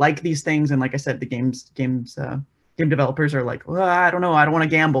we like these things. And like I said, the game developers are like, well, I don't know, I don't want to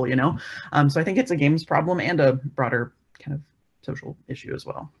gamble, So I think it's a games problem and a broader kind of social issue as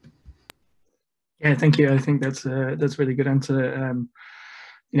well. Yeah, thank you. I think that's a really good answer.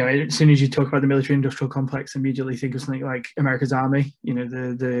 As soon as you talk about the military industrial complex, immediately think of something like America's Army,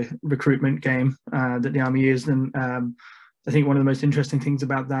 the recruitment game that the Army used. And I think one of the most interesting things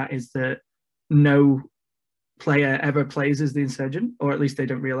about that is that no player ever plays as the insurgent, or at least they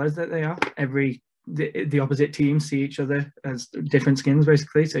don't realize that they are. The opposite teams see each other as different skins,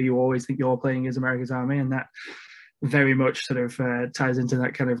 basically. So you always think you're playing as America's Army, and that very much sort of ties into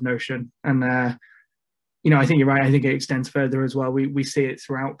that kind of notion. And I think you're right. I think it extends further as well. We see it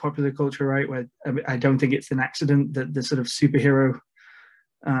throughout popular culture, right? Where I don't think it's an accident that the sort of superhero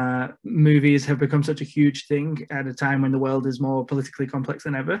movies have become such a huge thing at a time when the world is more politically complex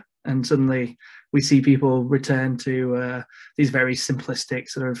than ever. And suddenly we see people return to these very simplistic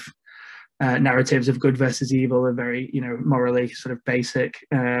sort of narratives of good versus evil, and very, morally sort of basic.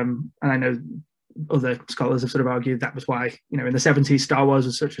 And I know other scholars have sort of argued that was why, in the 70s, Star Wars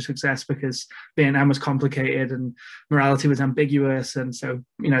was such a success, because Vietnam was complicated and morality was ambiguous. And so,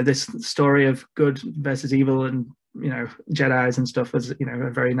 this story of good versus evil and, Jedis and stuff was, a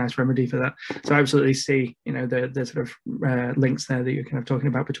very nice remedy for that. So I absolutely see, the sort of links there that you're kind of talking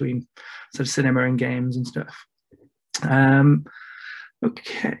about between sort of cinema and games and stuff.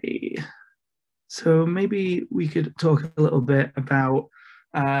 Okay. So maybe we could talk a little bit about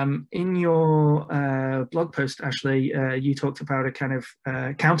in your blog post, Ashley, you talked about a kind of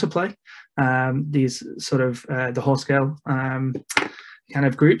counterplay, these sort of the horse girl kind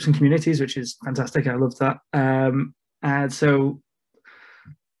of groups and communities, which is fantastic. I love that. And so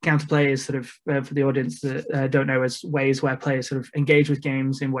counterplay is sort of, for the audience that don't know, as ways where players sort of engage with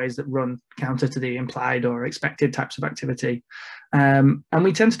games in ways that run counter to the implied or expected types of activity. And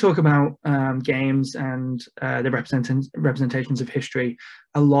we tend to talk about games and the representations of history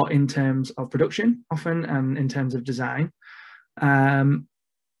a lot in terms of production, often, and in terms of design, and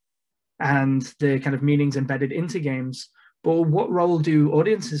the kind of meanings embedded into games. But what role do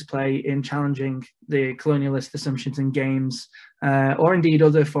audiences play in challenging the colonialist assumptions in games, or indeed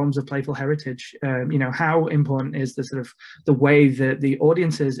other forms of playful heritage? How important is the sort of the way that the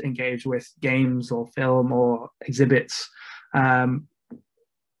audiences engage with games or film or exhibits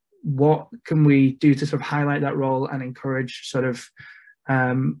what can we do to sort of highlight that role and encourage sort of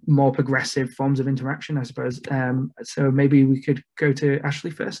more progressive forms of interaction, I suppose. So maybe we could go to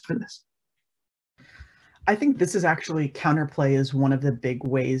Ashley first for this. I think this is actually, counterplay is one of the big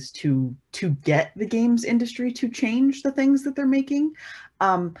ways to get the games industry to change the things that they're making,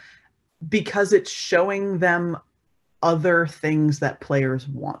 because it's showing them other things that players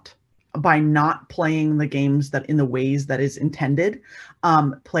want. By not playing the games that in the ways that is intended,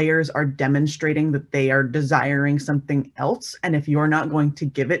 players are demonstrating that they are desiring something else. And if you're not going to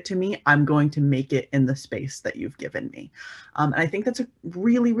give it to me, I'm going to make it in the space that you've given me. And I think that's a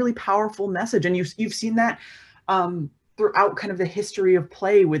really, really powerful message. And you've seen that throughout kind of the history of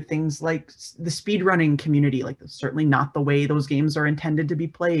play with things like the speedrunning community. Like, that's certainly not the way those games are intended to be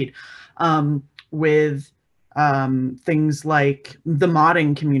played. With things like the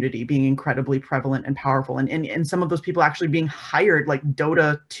modding community being incredibly prevalent and powerful, and some of those people actually being hired, like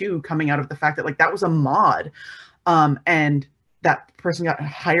Dota 2 coming out of the fact that like that was a mod, and that person got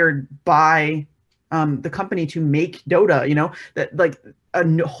hired by the company to make Dota, you know, that like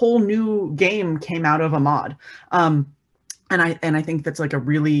a whole new game came out of a mod. And I think that's like a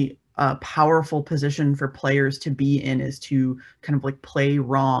really powerful position for players to be in, is to kind of like play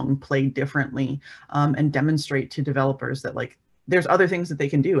wrong, play differently, and demonstrate to developers that like there's other things that they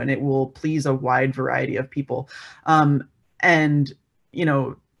can do and it will please a wide variety of people. And, you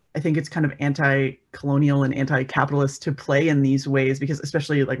know, I think it's kind of anti-colonial and anti-capitalist to play in these ways, because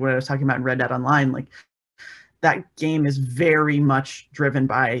especially like what I was talking about in Red Dead Online, like that game is very much driven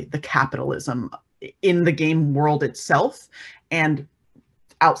by the capitalism in the game world itself and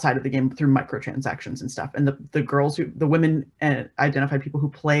outside of the game through microtransactions and stuff. And the women and identified people who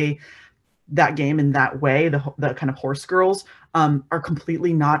play that game in that way, the kind of horse girls, are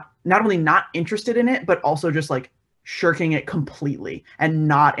completely not only not interested in it, but also just like shirking it completely and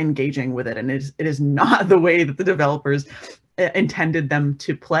not engaging with it. And it is not the way that the developers intended them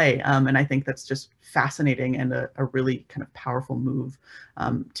to play. And I think that's just fascinating and a really kind of powerful move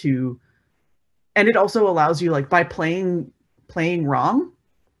and it also allows you, like, by playing wrong,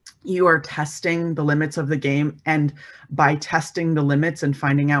 you are testing the limits of the game, and by testing the limits and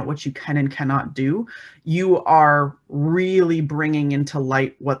finding out what you can and cannot do, you are really bringing into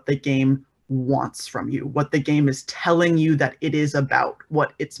light what the game wants from you, what the game is telling you that it is about,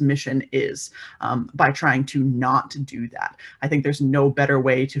 what its mission is, by trying to not do that. I think there's no better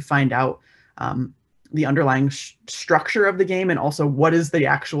way to find out the underlying structure of the game, and also what is the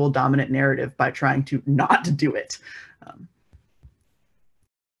actual dominant narrative, by trying to not do it.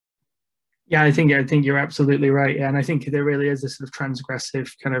 Yeah, I think you're absolutely right. Yeah, and I think there really is a sort of transgressive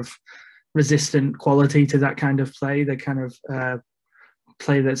kind of resistant quality to that kind of play, the kind of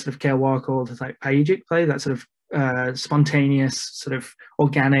play that sort of Cale Walker called like paigic play, that sort of spontaneous, sort of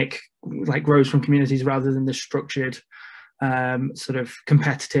organic, like grows from communities rather than the structured sort of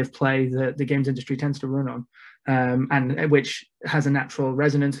competitive play that the games industry tends to run on. And which has a natural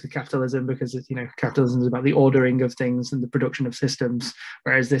resonance with capitalism, because you know, capitalism is about the ordering of things and the production of systems,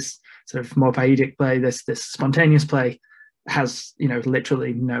 whereas this sort of more paidic play, this spontaneous play, has, you know,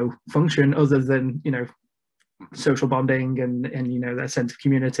 literally no function other than, you know, social bonding and you know, that sense of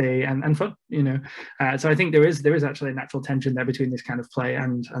community and fun, you know. So I think there is actually a natural tension there between this kind of play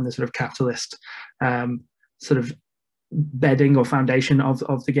and the sort of capitalist sort of bedding or foundation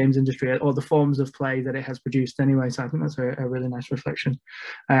of the games industry, or the forms of play that it has produced anyway. So I think that's a really nice reflection.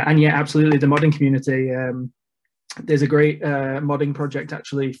 And yeah, absolutely, the modding community, there's a great modding project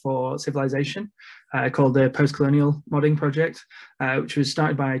actually for Civilization called the Postcolonial Modding Project, which was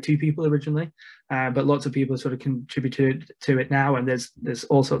started by 2 people originally, but lots of people sort of contributed to it now, and there's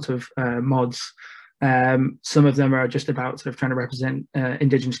all sorts of mods. Some of them are just about sort of trying to represent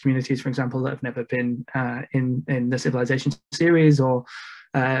indigenous communities, for example, that have never been in the Civilization series, or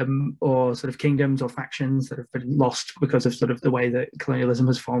sort of kingdoms or factions that have been lost because of sort of the way that colonialism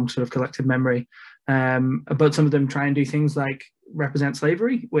has formed sort of collective memory. But some of them try and do things like represent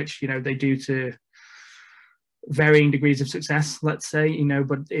slavery, which, you know, they do to varying degrees of success, let's say, you know,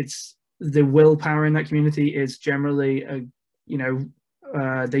 but it's the willpower in that community is generally you know,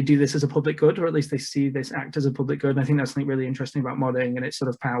 they do this as a public good, or at least they see this act as a public good. And I think that's something really interesting about modding and its sort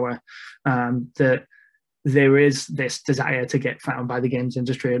of power, that there is this desire to get found by the games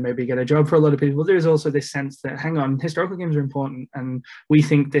industry and maybe get a job for a lot of people. There is also this sense that, hang on, historical games are important, and we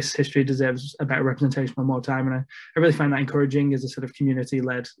think this history deserves a better representation or more time. And I really find that encouraging as a sort of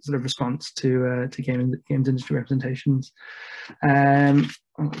community-led sort of response to games industry representations.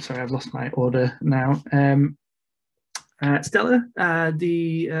 Sorry, I've lost my order now. Stella,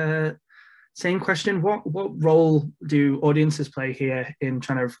 same question. What role do audiences play here in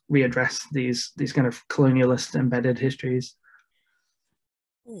trying to readdress these kind of colonialist embedded histories?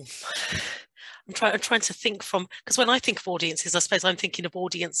 Ooh. I'm trying to think from, because when I think of audiences, I suppose I'm thinking of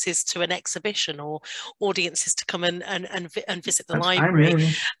audiences to an exhibition or audiences to come and visit the That's library. fine,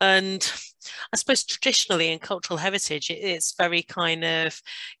 yeah. And I suppose traditionally in cultural heritage, it's very kind of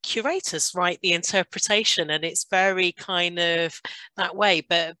curators write the interpretation, and it's very kind of that way.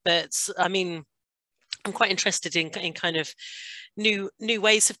 But I mean, I'm quite interested in kind of new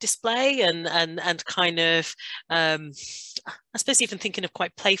ways of display and kind of I suppose even thinking of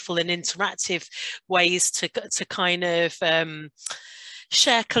quite playful and interactive ways to kind of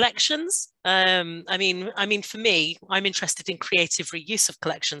share collections. I mean, for me, I'm interested in creative reuse of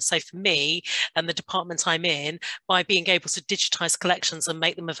collections. So for me and the department I'm in, by being able to digitize collections and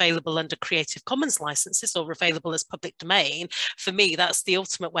make them available under Creative Commons licenses or available as public domain, for me, that's the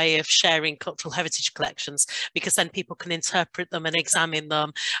ultimate way of sharing cultural heritage collections, because then people can interpret them and examine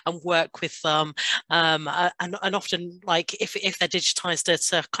them and work with them. And often, like if they're digitized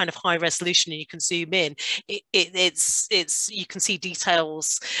at a kind of high resolution and you can zoom in, it's you can see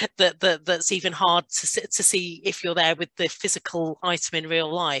details that's even hard to see if you're there with the physical item in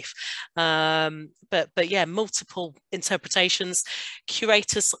real life. But yeah, multiple interpretations.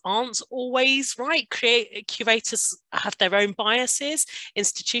 Curators aren't always right. Curators have their own biases.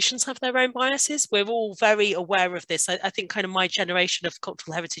 Institutions have their own biases. We're all very aware of this. I think kind of my generation of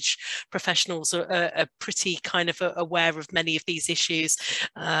cultural heritage professionals are pretty kind of aware of many of these issues.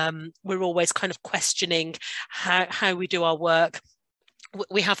 We're always kind of questioning how we do our work.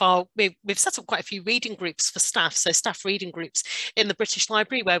 We've set up quite a few reading groups for staff, so staff reading groups in the British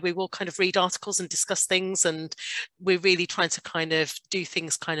Library, where we will kind of read articles and discuss things, and we're really trying to kind of do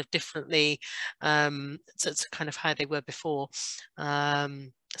things kind of differently to kind of how they were before.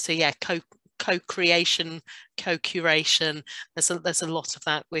 So yeah, co-creation, co-curation, there's a lot of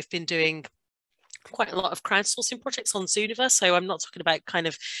that. We've been doing quite a lot of crowdsourcing projects on Zooniverse, so I'm not talking about kind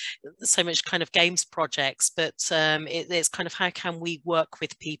of so much kind of games projects, but it's kind of how can we work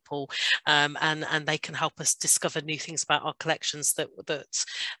with people and they can help us discover new things about our collections that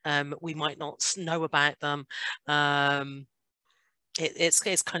we might not know about them.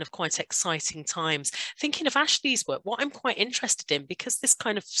 It's kind of quite exciting times. Thinking of Ashley's work, what I'm quite interested in, because this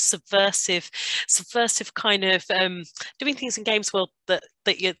kind of subversive kind of doing things in games world that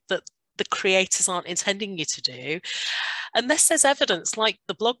the creators aren't intending you to do, unless there's evidence like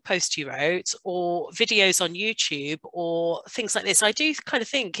the blog post you wrote or videos on YouTube or things like this. I do kind of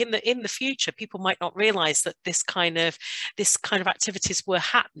think in the future people might not realize that this kind of activities were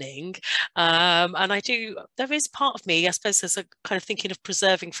happening, and there is part of me, I suppose, there's a kind of thinking of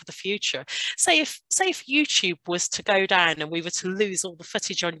preserving for the future. Say if YouTube was to go down and we were to lose all the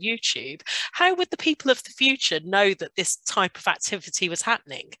footage on YouTube, how would the people of the future know that this type of activity was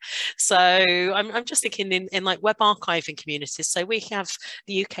happening? So I'm just thinking in like web archiving communities. So we have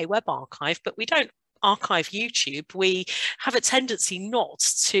the UK Web Archive, but we don't archive YouTube. We have a tendency not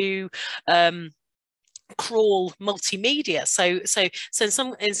to crawl multimedia. So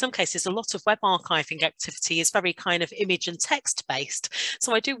in some cases, a lot of web archiving activity is very kind of image and text based.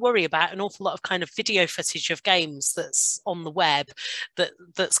 So I do worry about an awful lot of kind of video footage of games that's on the web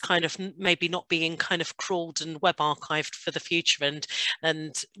that's kind of maybe not being kind of crawled and web archived for the future,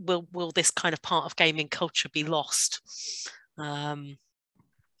 and will this kind of part of gaming culture be lost?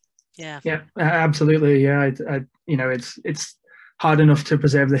 Yeah, absolutely. Yeah, it's hard enough to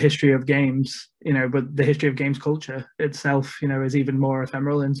preserve the history of games, but the history of games culture itself, is even more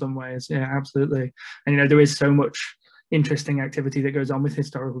ephemeral in some ways. Yeah, absolutely. And there is so much interesting activity that goes on with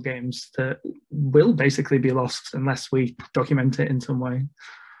historical games that will basically be lost unless we document it in some way.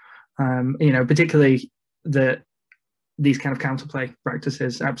 Particularly these kind of counterplay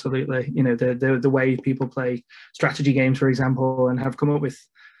practices. Absolutely. The way people play strategy games, for example, and have come up with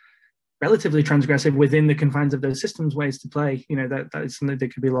relatively transgressive within the confines of those systems ways to play, that is something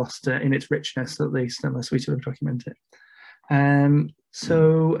that could be lost in its richness, at least, unless we sort of document it.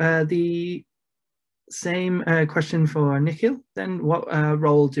 So the same question for Nikhil then. What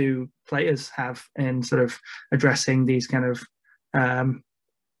role do players have in sort of addressing these kind of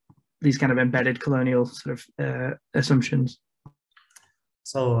embedded colonial sort of assumptions?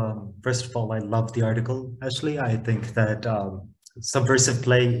 So first of all, I love the article, Ashley. I think that subversive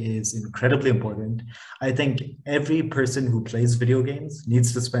play is incredibly important. I think every person who plays video games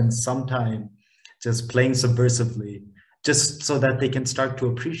needs to spend some time just playing subversively, just so that they can start to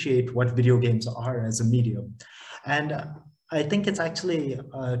appreciate what video games are as a medium. And I think it's actually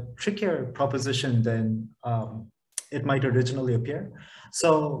a trickier proposition than it might originally appear.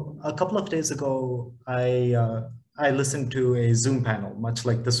 So a couple of days ago, I listened to a Zoom panel, much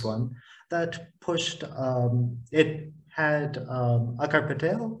like this one, that pushed, it had Akar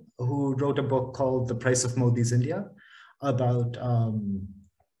Patel, who wrote a book called The Price of Modi's India, about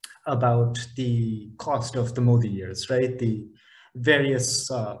the cost of the Modi years, right? The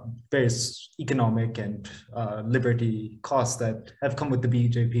various economic and liberty costs that have come with the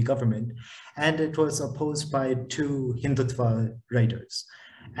BJP government. And it was opposed by two Hindutva writers.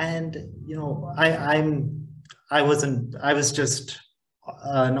 And, you know, I was just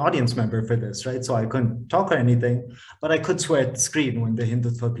an audience member for this, right? So I couldn't talk or anything, but I could swear at the screen when the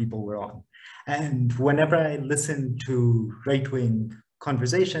Hindutva people were on. And whenever I listen to right-wing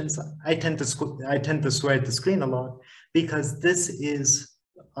conversations, I tend to swear at the screen a lot, because this is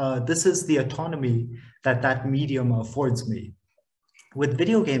the autonomy that medium affords me. With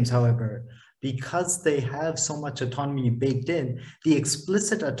video games, however, because they have so much autonomy baked in, the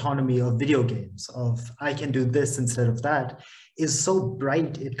explicit autonomy of video games, of I can do this instead of that, is so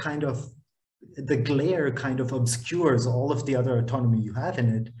bright, it kind of, the glare kind of obscures all of the other autonomy you have in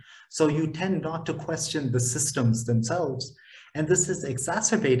it. So you tend not to question the systems themselves. And this is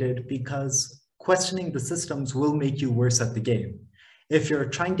exacerbated because questioning the systems will make you worse at the game. If you're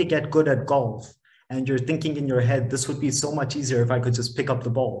trying to get good at golf and you're thinking in your head, this would be so much easier if I could just pick up the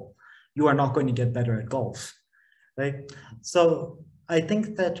ball, you are not going to get better at golf, right? So I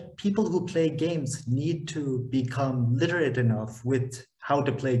think that people who play games need to become literate enough with how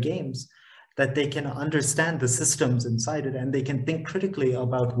to play games that they can understand the systems inside it, and they can think critically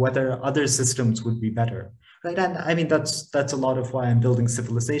about whether other systems would be better, right? And I mean, that's a lot of why I'm building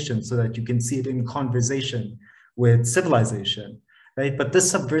Civilization, so that you can see it in conversation with civilization, right? But this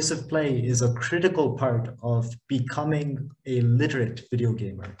subversive play is a critical part of becoming a literate video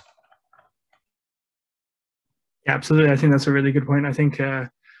gamer. Yeah, absolutely. I think that's a really good point. I think,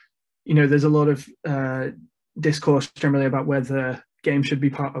 you know, there's a lot of discourse generally about whether games should be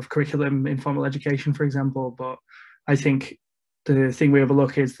part of curriculum in formal education, for example. But I think the thing we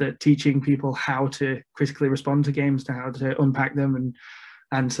overlook is that teaching people how to critically respond to games, to how to unpack them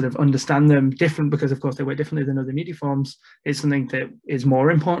and sort of understand them different, because of course they work differently than other media forms, is something that is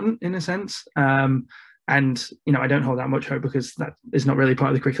more important in a sense. And, you know, I don't hold that much hope, because that is not really part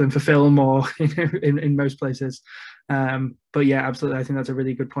of the curriculum for film or, you know, in most places. But yeah, absolutely. I think that's a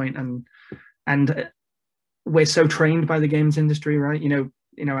really good point. And we're so trained by the games industry, right? You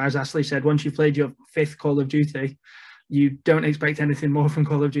know, as Ashley said, once you've played your 5th Call of Duty, you don't expect anything more from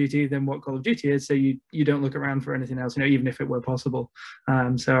Call of Duty than what Call of Duty is. So you don't look around for anything else, you know, even if it were possible.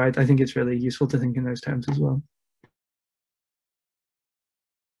 So I think it's really useful to think in those terms as well.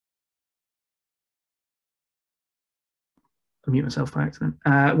 I'll mute myself by accident.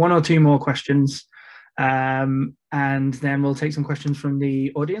 One or two more questions, and then we'll take some questions from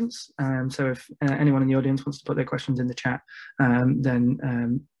the audience. So if anyone in the audience wants to put their questions in the chat,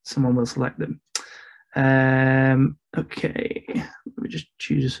 then someone will select them. Okay, let me just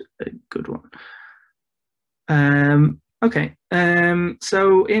choose a good one. Okay,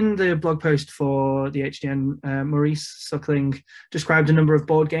 so in the blog post for the HGN, Maurice Suckling described a number of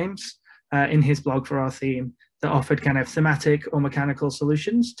board games in his blog for our theme that offered kind of thematic or mechanical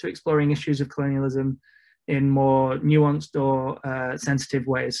solutions to exploring issues of colonialism in more nuanced or sensitive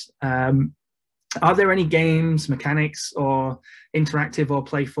ways. Are there any games, mechanics, or interactive or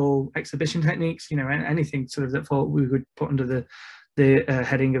playful exhibition techniques, you know, anything sort of that we would put under the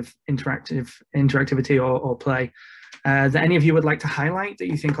heading of interactivity or play, that any of you would like to highlight that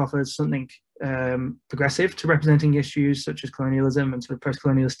you think offers something progressive to representing issues such as colonialism and sort of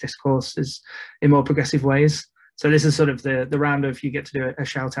post-colonialist discourses in more progressive ways? So this is sort of the round of, you get to do a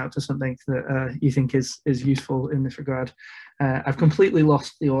shout out to something that you think is useful in this regard. I've completely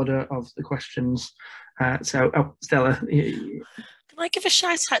lost the order of the questions. So, Stella. Can I give a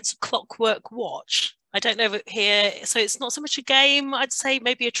shout out to Clockwork Watch? I don't know here, so it's not so much a game, I'd say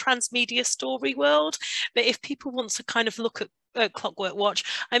maybe a transmedia story world, but if people want to kind of look at Clockwork Watch,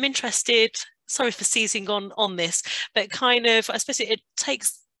 I'm interested, sorry for seizing on this, but kind of, I suppose it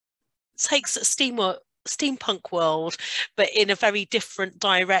takes a steampunk world, but in a very different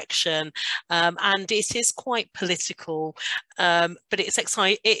direction, and it is quite political, but it's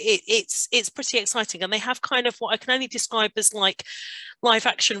exciting. It's pretty exciting, and they have kind of what I can only describe as like live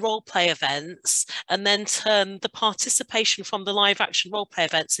action role play events, and then turn the participation from the live action role play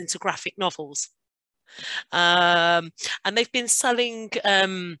events into graphic novels, and they've been selling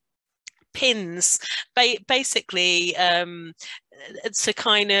pins, basically to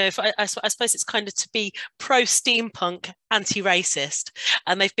kind of, I suppose it's kind of to be pro-steampunk, anti-racist,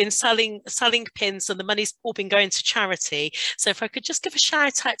 and they've been selling pins, and the money's all been going to charity. So if I could just give a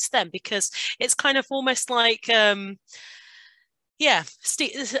shout out to them, because it's kind of almost like yeah,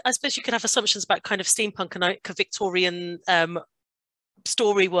 I suppose you could have assumptions about kind of steampunk and like a Victorian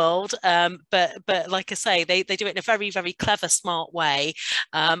story world, but like I say, they do it in a very, very clever, smart way,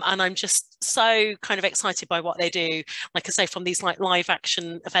 and I'm just so kind of excited by what they do, like I say, from these like live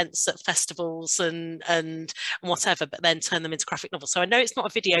action events at festivals and whatever, but then turn them into graphic novels. So I know it's not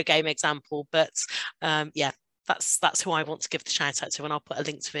a video game example, but yeah, that's who I want to give the shout out to, and I'll put a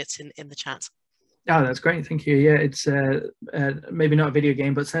link to it in the chat. Oh, that's great, thank you. Yeah, it's maybe not a video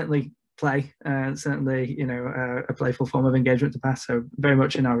game, but certainly play, certainly, you know, a playful form of engagement to pass, so very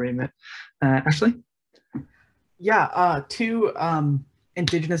much in our remit. Ashley? Yeah, two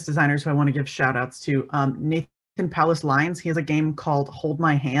Indigenous designers who I want to give shout outs to. Nathan Palace Lyons, he has a game called Hold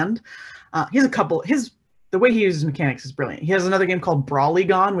My Hand. He has a couple, the way he uses mechanics is brilliant. He has another game called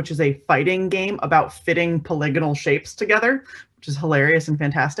Brawlygon, which is a fighting game about fitting polygonal shapes together, which is hilarious and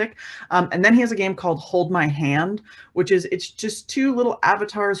fantastic. And then he has a game called Hold My Hand, which is, it's just two little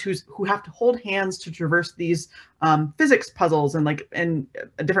avatars who have to hold hands to traverse these physics puzzles and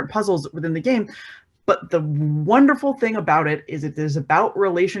different puzzles within the game. But the wonderful thing about it is it is about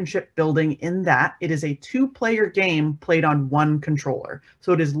relationship building, in that it is a two-player game played on one controller.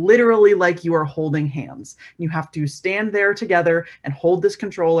 So it is literally like you are holding hands. You have to stand there together and hold this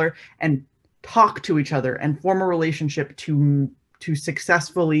controller and talk to each other and form a relationship to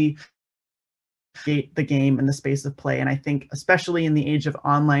successfully create the game in the space of play. And I think especially in the age of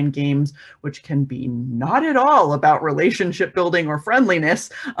online games, which can be not at all about relationship building or friendliness,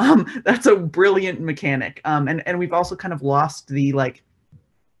 that's a brilliant mechanic. And we've also kind of lost the like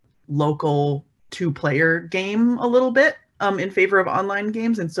local two-player game a little bit in favor of online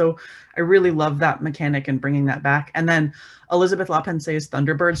games. And so I really love that mechanic and bringing that back. And then Elizabeth Lapense's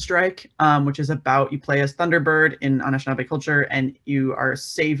Thunderbird Strike, which is about, you play as Thunderbird in Anishinaabe culture, and you are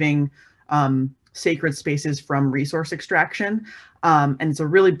saving sacred spaces from resource extraction. And it's a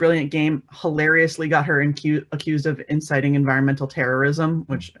really brilliant game. Hilariously got her accused of inciting environmental terrorism,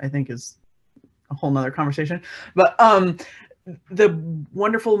 which I think is a whole nother conversation. But the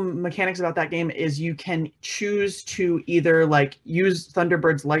wonderful mechanics about that game is you can choose to either like use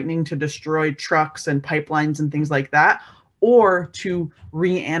Thunderbird's lightning to destroy trucks and pipelines and things like that, or to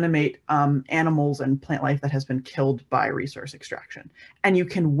reanimate animals and plant life that has been killed by resource extraction. And you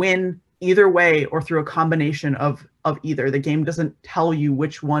can win either way or through a combination of either. The game doesn't tell you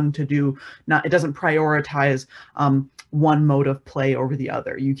which one to do. It doesn't prioritize one mode of play over the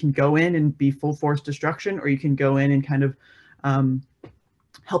other. You can go in and be full force destruction, or you can go in and kind of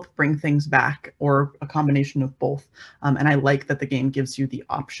help bring things back, or a combination of both. And I like that the game gives you the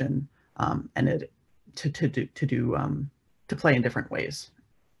option and to play in different ways.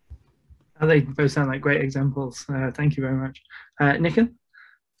 They both sound like great examples. Thank you very much. Nikhil?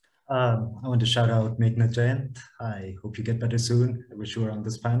 I want to shout out Meghna Jayant. I hope you get better soon. I wish you were on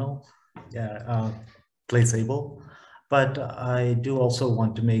this panel. Yeah, play Sable. But I do also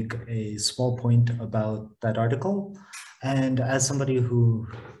want to make a small point about that article. And as somebody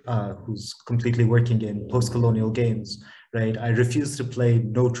who's completely working in post-colonial games, right, I refuse to play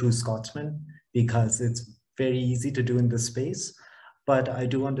No True Scotsman because it's very easy to do in this space. But I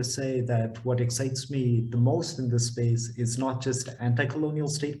do want to say that what excites me the most in this space is not just anti-colonial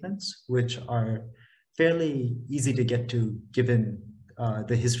statements, which are fairly easy to get to given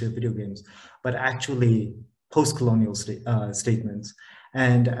the history of video games, but actually post-colonial statements.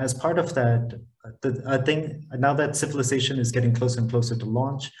 And as part of that, I think now that civilization is getting closer and closer to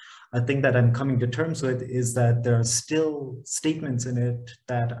launch, a thing that I'm coming to terms with is that there are still statements in it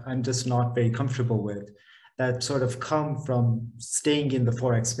that I'm just not very comfortable with, that sort of come from staying in the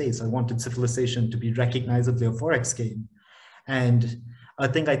 4X space. I wanted civilization to be recognizably a 4X game. And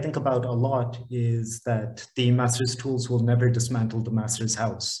a thing I think about a lot is that the master's tools will never dismantle the master's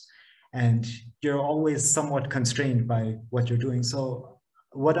house. And you're always somewhat constrained by what you're doing. So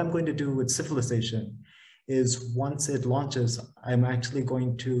what I'm going to do with civilization is, once it launches, I'm actually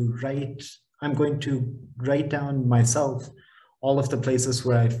going to write down myself all of the places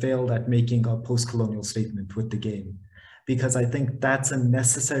where I failed at making a post-colonial statement with the game. Because I think that's a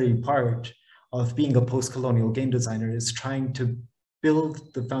necessary part of being a post-colonial game designer, is trying to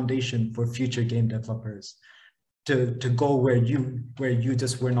build the foundation for future game developers to go where you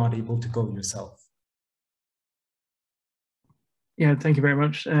just were not able to go yourself. Yeah, thank you very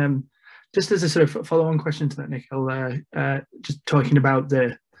much. Just as a sort of follow-on question to that, Nikhil, just talking about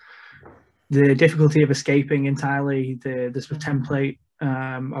the the difficulty of escaping entirely the sort of template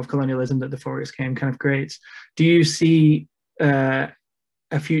of colonialism that the 4X game kind of creates. Do you see a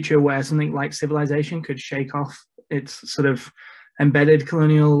future where something like Civilization could shake off its sort of embedded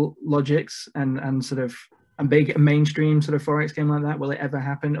colonial logics and sort of a big mainstream sort of 4X game like that? Will it ever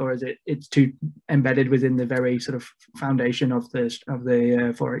happen, or is it's too embedded within the very sort of foundation of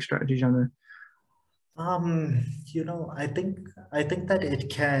the 4X strategy genre? You know, I think that it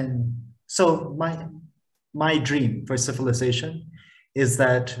can. So my dream for Civilization is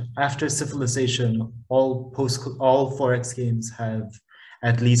that after Civilization, all 4X games have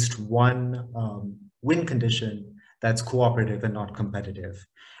at least one win condition that's cooperative and not competitive,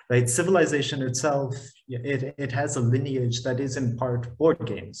 right? Civilization itself, it has a lineage that is in part board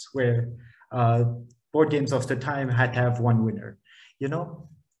games, where board games of the time had to have one winner, you know?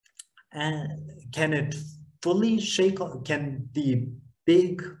 And can it fully can the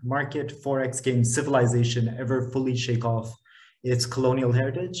big market 4X game Civilization ever fully shake off its colonial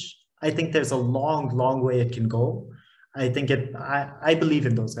heritage? I think there's a long, long way it can go. I believe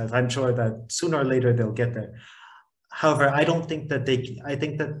in those guys. I'm sure that sooner or later they'll get there. However, I don't think that I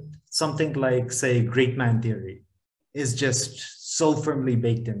think that something like, say, Great Man Theory is just so firmly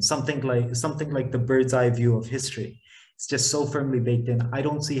baked in. Something like the bird's eye view of history. It's just so firmly baked in. I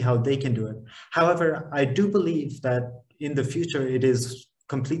don't see how they can do it. However, I do believe that in the future, it is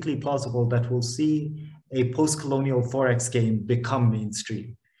completely plausible that we'll see a post-colonial 4X game become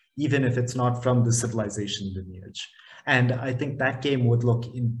mainstream, even if it's not from the Civilization lineage. And I think that game would look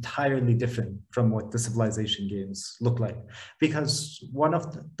entirely different from what the Civilization games look like. Because one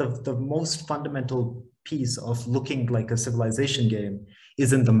of the most fundamental piece of looking like a Civilization game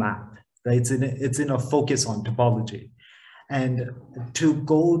is in the map, right? It's in a focus on topology. And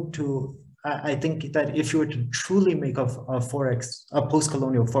I think that if you were to truly make a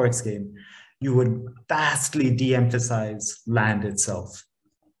post-colonial 4X game, you would vastly de-emphasize land itself.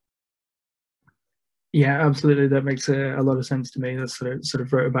 Yeah, absolutely. That makes a lot of sense to me. That's sort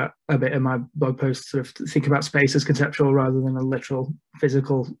of wrote about a bit in my blog post. Sort of think about space as conceptual rather than a literal,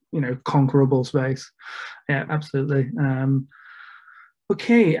 physical, conquerable space. Yeah, absolutely.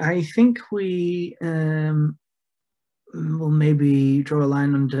 Okay, I think we will maybe draw a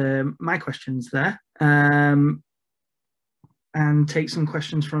line under my questions there, and take some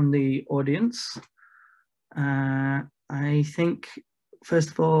questions from the audience. I think.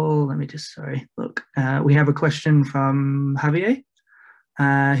 First of all, let me just, look. We have a question from Javier,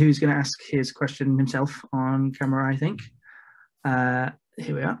 who's going to ask his question himself on camera, I think.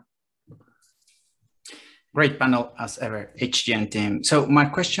 Here we are. Great panel, as ever, HGN team. So my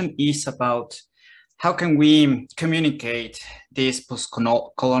question is about how can we communicate these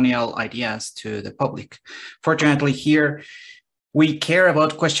post-colonial ideas to the public? Fortunately, here, we care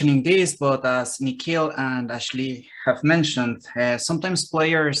about questioning this, but as Nikhil and Ashley have mentioned, sometimes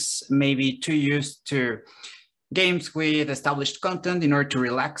players may be too used to games with established content in order to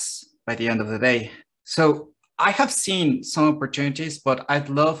relax by the end of the day. So I have seen some opportunities, but I'd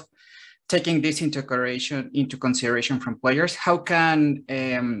love taking this into consideration from players. How can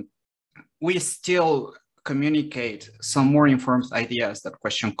we still communicate some more informed ideas that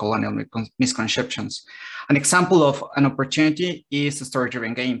question colonial misconceptions? An example of an opportunity is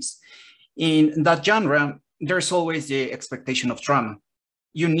story-driven games. In that genre, there's always the expectation of drama.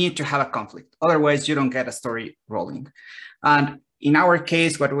 You need to have a conflict, otherwise you don't get a story rolling. And in our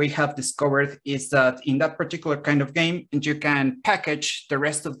case, what we have discovered is that in that particular kind of game, you can package the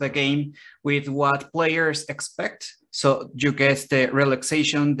rest of the game with what players expect. So you get the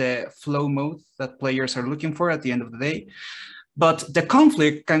relaxation, the flow mode that players are looking for at the end of the day. But the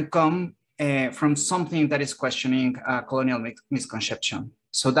conflict can come from something that is questioning colonial misconception.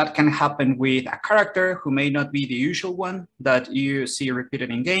 So that can happen with a character who may not be the usual one that you see repeated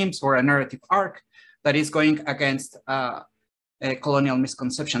in games, or a narrative arc that is going against a colonial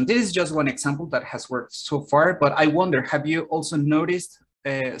misconception. This is just one example that has worked so far, but I wonder, have you also noticed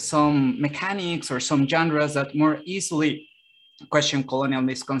some mechanics or some genres that more easily question colonial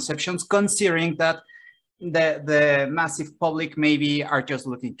misconceptions, considering that the massive public maybe are just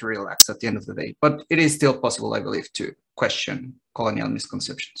looking to relax at the end of the day? But it is still possible, I believe, to question colonial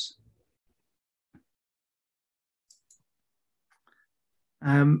misconceptions.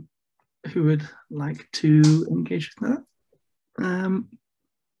 Who would like to engage with that?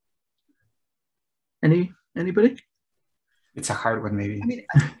 Anybody? It's a hard one, maybe. I mean,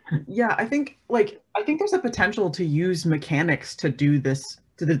 yeah, I think there's a potential to use mechanics to do this,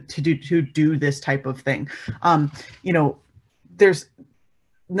 to do this type of thing. There's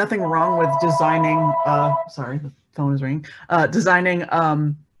nothing wrong with designing. Sorry, the phone is ringing. Designing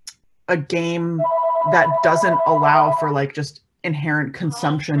a a game that doesn't allow for like just inherent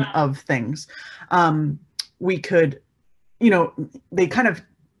consumption of things. We could, you know, they kind of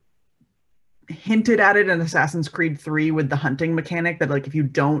hinted at it in Assassin's Creed 3 with the hunting mechanic that like if you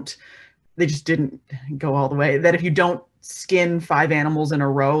don't, they just didn't go all the way, that if you don't skin 5 animals in a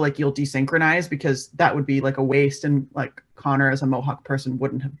row, like you'll desynchronize, because that would be like a waste, and like Connor as a Mohawk person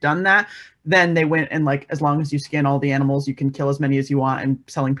wouldn't have done that. Then they went and like, as long as you skin all the animals, you can kill as many as you want, and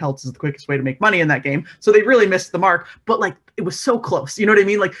selling pelts is the quickest way to make money in that game. So they really missed the mark, but like it was so close, you know what I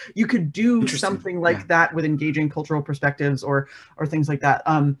mean? Like you could do something like that with engaging cultural perspectives or things like that.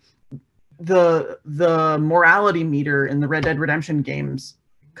 The morality meter in the Red Dead Redemption games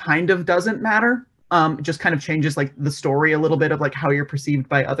kind of doesn't matter. It just kind of changes like the story a little bit of like how you're perceived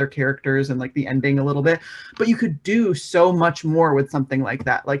by other characters and like the ending a little bit. But you could do so much more with something like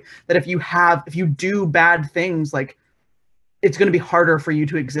that. Like that if you do bad things, like it's going to be harder for you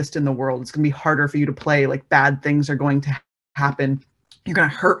to exist in the world. It's going to be harder for you to play. Like bad things are going to happen. You're going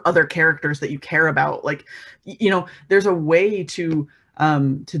to hurt other characters that you care about. Like, you know, there's a way to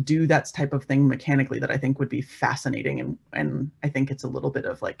do that type of thing mechanically that I think would be fascinating. And I think it's a little bit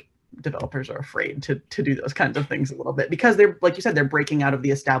of like, developers are afraid to do those kinds of things a little bit, because they're, like you said, they're breaking out of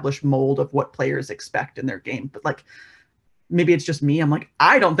the established mold of what players expect in their game. But like, maybe it's just me. I'm like,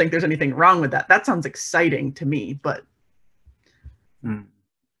 I don't think there's anything wrong with that. That sounds exciting to me, but.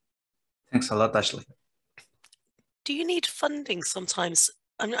 Thanks a lot, Ashley. Do you need funding sometimes?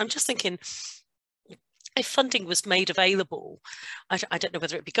 I'm just thinking, if funding was made available, I don't know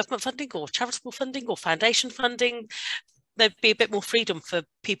whether it be government funding or charitable funding or foundation funding, there'd be a bit more freedom for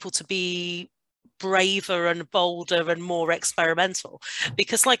people to be braver and bolder and more experimental.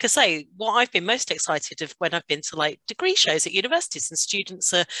 Because like I say, what I've been most excited of when I've been to like degree shows at universities and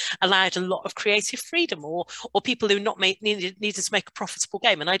students are allowed a lot of creative freedom, or people who not needed to make a profitable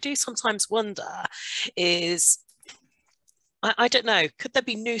game. And I do sometimes wonder is, I don't know, could there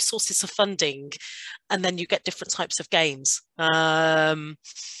be new sources of funding and then you get different types of games?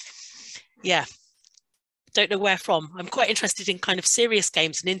 Yeah. Don't know where from. I'm quite interested in kind of serious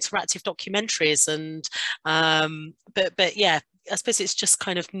games and interactive documentaries, and but yeah, I suppose it's just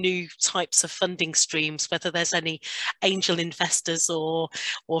kind of new types of funding streams, whether there's any angel investors or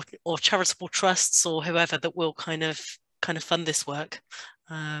charitable trusts or whoever that will kind of fund this work.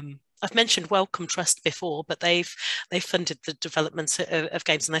 I've mentioned Wellcome Trust before, but they've funded the development of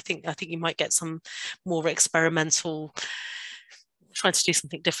games, and I think you might get some more experimental, trying to do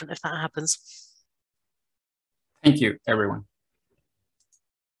something different if that happens. Thank you, everyone.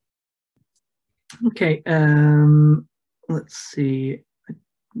 Okay, let's see. I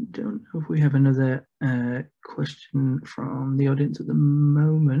don't know if we have another question from the audience at the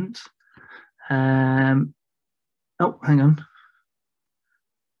moment. Oh, hang on.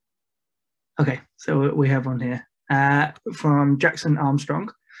 Okay, so we have one here from Jackson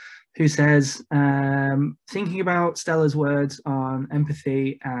Armstrong, who says, thinking about Stella's words on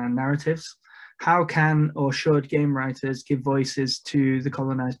empathy and narratives, how can or should game writers give voices to the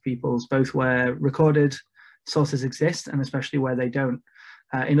colonized peoples, both where recorded sources exist and especially where they don't?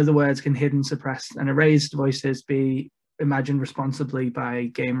 In other words, can hidden, suppressed, and erased voices be imagined responsibly by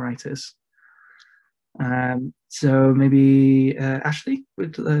game writers? So maybe Ashley,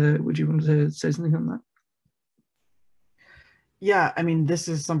 would you want to say something on that? Yeah, I mean, this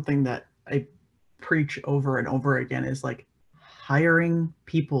is something that I preach over and over again, is like hiring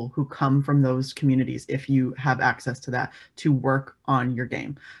people who come from those communities, if you have access to that, to work on your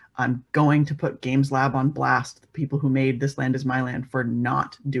game. I'm going to put Games Lab on blast, the people who made This Land Is My Land, for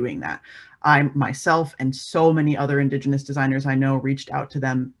not doing that. I myself and so many other Indigenous designers I know reached out to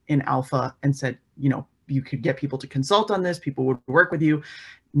them in alpha and said, you know, you could get people to consult on this, people would work with you.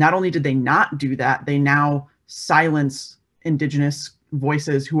 Not only did they not do that, they now silence Indigenous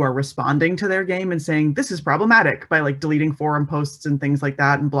voices who are responding to their game and saying this is problematic by like deleting forum posts and things like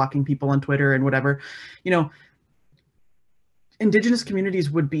that and blocking people on Twitter and whatever. You know, Indigenous communities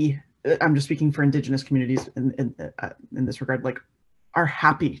would be, I'm just speaking for Indigenous communities in this regard, like, are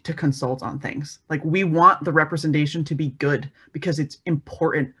happy to consult on things. Like, we want the representation to be good because it's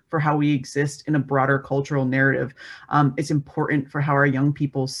important for how we exist in a broader cultural narrative. It's important for how our young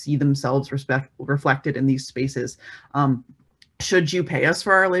people see themselves reflected in these spaces. Should you pay us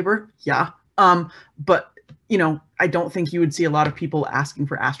for our labor? Yeah. But, you know, I don't think you would see a lot of people asking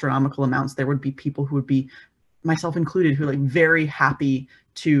for astronomical amounts. There would be people who would be, myself included, who are like very happy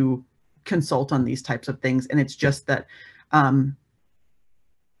to consult on these types of things. And it's just that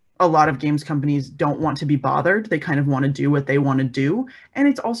a lot of games companies don't want to be bothered. They kind of want to do what they want to do. And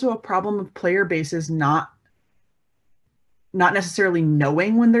it's also a problem of player bases not not necessarily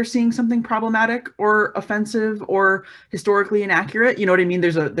knowing when they're seeing something problematic or offensive or historically inaccurate. You know what I mean?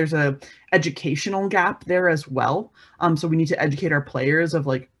 There's a educational gap there as well. So we need to educate our players of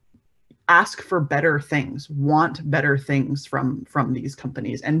like, ask for better things, want better things from these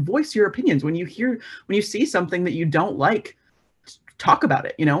companies, and voice your opinions. When you see something that you don't like, talk about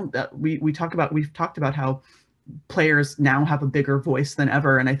it. You know, that we've talked about how players now have a bigger voice than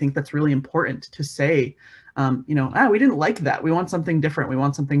ever, and I think that's really important to say. You know, we didn't like that. We want something different. We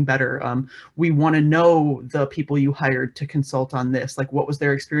want something better. We want to know the people you hired to consult on this. Like, what was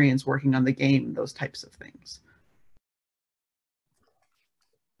their experience working on the game? Those types of things.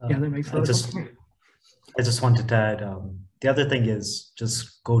 Yeah, that makes sense. I just wanted to add, the other thing is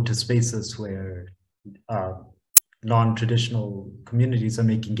just go to spaces where non-traditional communities are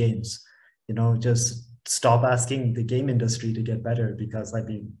making games. You know, just stop asking the game industry to get better, because I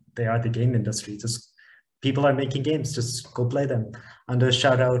mean, they are the game industry. Just people are making games, just go play them. And a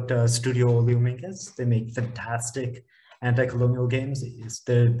shout out Studio Lumingus. They make fantastic anti-colonial games.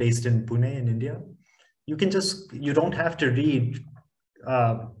 They're based in Pune in India. You don't have to read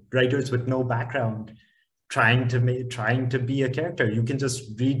writers with no background trying to be a character. You can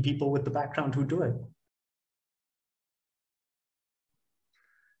just read people with the background who do it.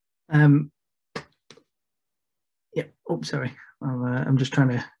 Yeah. Oh, sorry. I'm just trying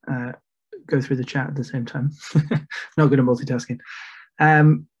to go through the chat at the same time. Not good at multitasking.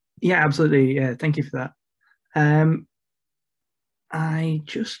 Yeah, absolutely. Thank you for that. I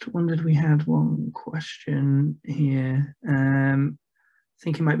just wondered, we had one question here. I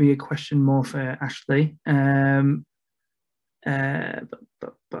think it might be a question more for Ashley.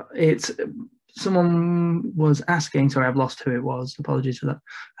 But it's someone was asking, sorry, I've lost who it was, apologies for that.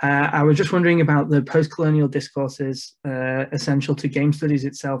 I was just wondering about the post-colonial discourses essential to game studies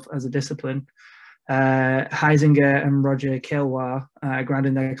itself as a discipline. Heisinger and Roger Kilwar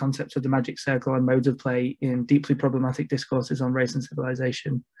grounding their concepts of the magic circle and modes of play in deeply problematic discourses on race and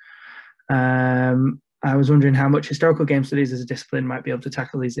civilization. I was wondering how much historical game studies as a discipline might be able to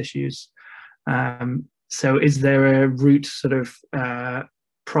tackle these issues. So is there a root sort of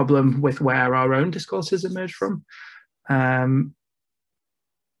problem with where our own discourses emerge from? I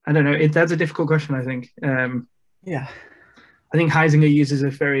don't know. That's a difficult question, I think. Yeah. I think Heisinger uses a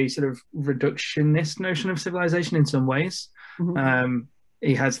very sort of reductionist notion of civilization in some ways. Mm-hmm.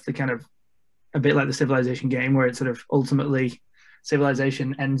 He has the kind of, a bit like the civilization game, where it's sort of ultimately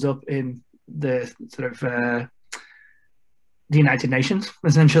civilization ends up in the sort of the United Nations,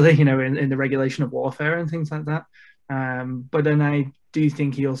 essentially, you know, in the regulation of warfare and things like that. But then I do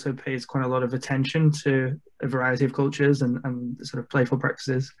think he also pays quite a lot of attention to a variety of cultures and sort of playful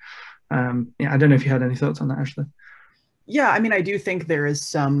practices. Yeah, I don't know if you had any thoughts on that, Ashley. Yeah, I mean, I do think there is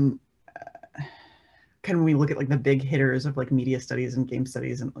some, can we look at like the big hitters of like media studies and game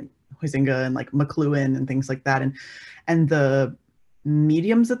studies and like Huizinga and like McLuhan and things like that, and the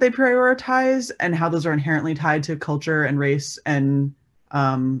mediums that they prioritize and how those are inherently tied to culture and race and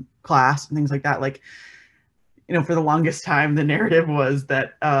class and things like that. Like, you know, for the longest time, the narrative was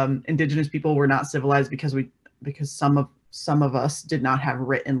that indigenous people were not civilized because some of us did not have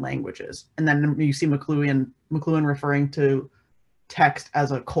written languages. And then you see McLuhan referring to text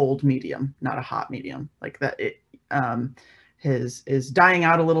as a cold medium, not a hot medium, like that it is dying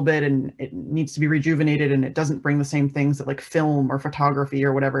out a little bit and it needs to be rejuvenated, and it doesn't bring the same things that like film or photography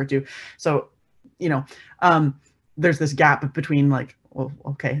or whatever do. So, you know, there's this gap between like, well,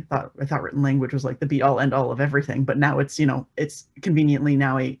 okay, I thought written language was like the be all end all of everything, but now it's, you know, it's conveniently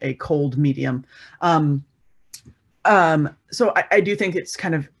now a cold medium. So I do think it's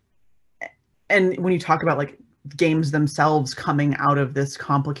kind of, and when you talk about like games themselves coming out of this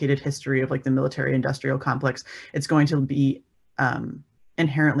complicated history of like the military industrial complex, it's going to be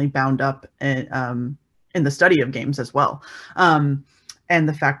inherently bound up in the study of games as well. And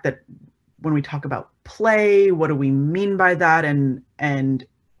the fact that when we talk about play, what do we mean by that? And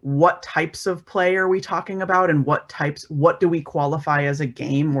what types of play are we talking about? And what do we qualify as a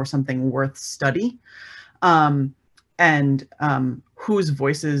game or something worth study? And whose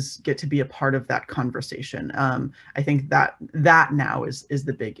voices get to be a part of that conversation. I think that now is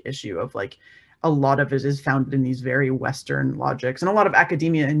the big issue of like, a lot of it is founded in these very Western logics, and a lot of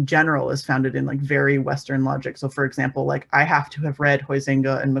academia in general is founded in like very Western logic. So for example, like I have to have read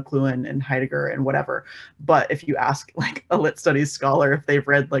Huizinga and McLuhan and Heidegger and whatever, but if you ask like a lit studies scholar if they've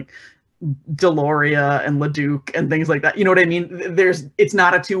read like Deloria and Leduc and things like that, you know what I mean? It's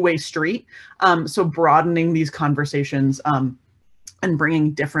not a two-way street. So broadening these conversations and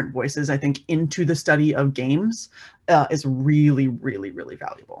bringing different voices, I think, into the study of games is really, really, really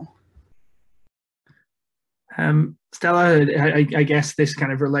valuable. Stella, I guess this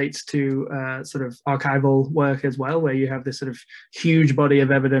kind of relates to sort of archival work as well, where you have this sort of huge body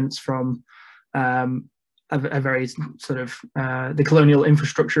of evidence from a very sort of the colonial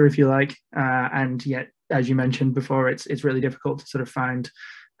infrastructure, if you like, and yet, as you mentioned before, it's really difficult to sort of find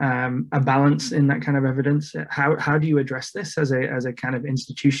a balance in that kind of evidence. How do you address this as a kind of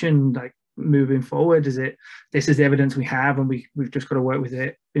institution, like moving forward? Is it this is the evidence we have, and we've just got to work with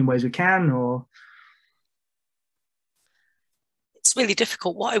it in ways we can, or? It's really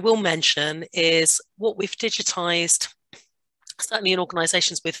difficult. What I will mention is what we've digitized, certainly in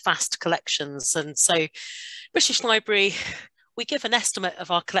organisations with vast collections. And so British Library, we give an estimate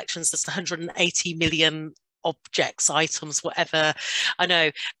of our collections as 180 million objects, items, whatever. I know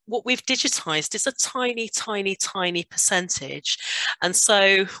what we've digitized is a tiny, tiny, tiny percentage. And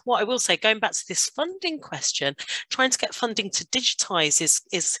so what I will say, going back to this funding question, trying to get funding to digitize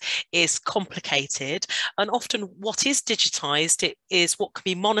is complicated. And often what is digitized is what can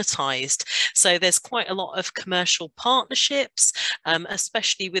be monetized. So there's quite a lot of commercial partnerships,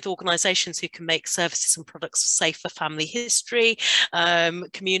 especially with organizations who can make services and products safe for family history,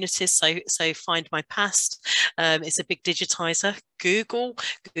 communities. So Find My Past is a big digitizer. Google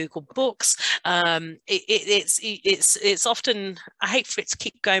Books. It's often, I hate for it to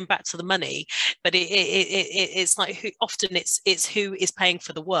keep going back to the money, but it's like often it's who is paying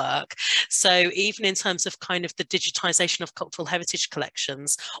for the work. So even in terms of kind of the digitization of cultural heritage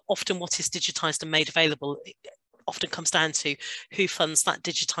collections, often what is digitized and made available often comes down to who funds that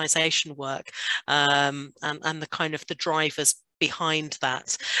digitization work, and the kind of the drivers behind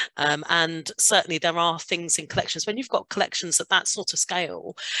that. And certainly there are things in collections, when you've got collections at that sort of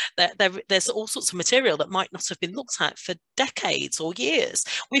scale, there's all sorts of material that might not have been looked at for decades or years.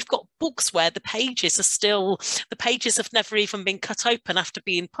 We've got books where the pages have never even been cut open after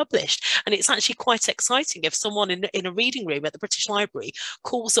being published. And it's actually quite exciting if someone in a reading room at the British Library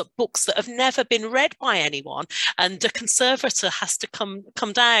calls up books that have never been read by anyone, and a conservator has to come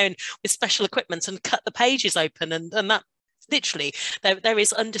down with special equipment and cut the pages open, and that literally there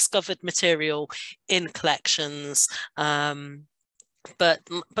is undiscovered material in collections, but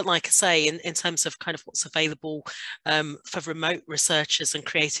like I say, in terms of kind of what's available for remote researchers and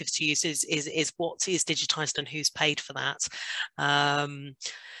creatives to use is what is digitized and who's paid for that.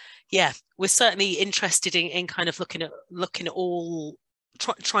 Yeah, we're certainly interested in kind of looking at all,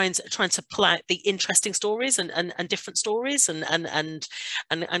 trying to pull out the interesting stories and different stories and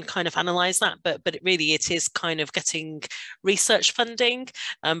kind of analyze that, but it is kind of getting research funding.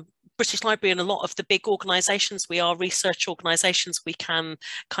 British Library and a lot of the big organisations, we are research organisations, we can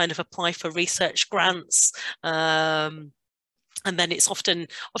kind of apply for research grants. And then it's often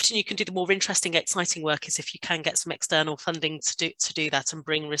you can do the more interesting, exciting work is if you can get some external funding to do that and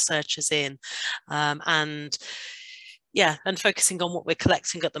bring researchers in. And focusing on what we're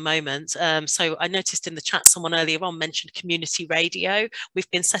collecting at the moment. So I noticed in the chat someone earlier on mentioned community radio. We've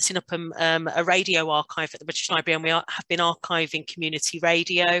been setting up a radio archive at the British Library, and we have been archiving community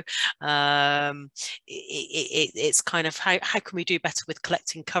radio. It's kind of how can we do better with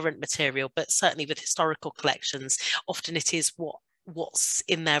collecting current material, but certainly with historical collections, often it is what's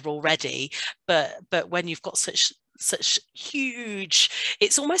in there already. But when you've got such huge,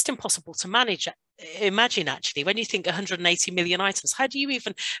 it's almost impossible to imagine actually. When you think 180 million items, how do you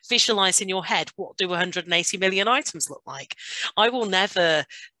even visualize in your head what do 180 million items look like? I will never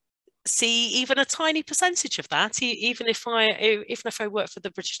see even a tiny percentage of that, even if I work for the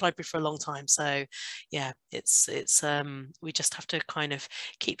British Library for a long time. So yeah, it's we just have to kind of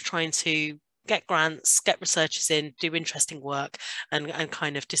keep trying to get grants, get researchers in, do interesting work, and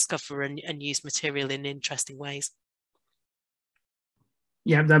kind of discover and use material in interesting ways.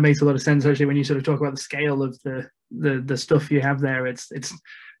 Yeah, that makes a lot of sense. Actually, when you sort of talk about the scale of the stuff you have there, it's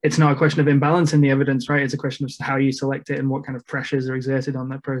not a question of imbalance in the evidence, right? It's a question of how you select it and what kind of pressures are exerted on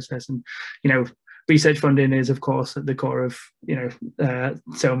that process. And research funding is, of course, at the core of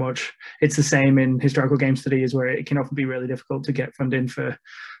so much. It's the same in historical game studies, where it can often be really difficult to get funding for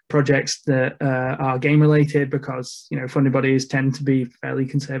projects that are game related, because funding bodies tend to be fairly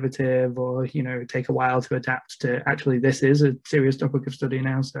conservative, or take a while to adapt to actually this is a serious topic of study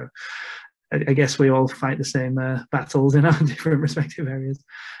now. So I guess we all fight the same battles in our different respective areas.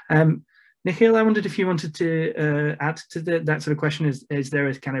 Nikhil, I wondered if you wanted to add to that sort of question. Is there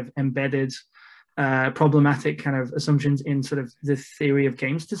a kind of embedded problematic kind of assumptions in sort of the theory of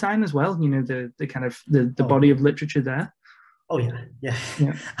games design as well? The kind of the body of literature there. Oh yeah.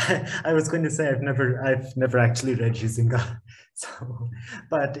 I was going to say I've never actually read Huizinga,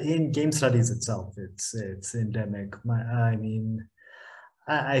 but in game studies itself, it's endemic.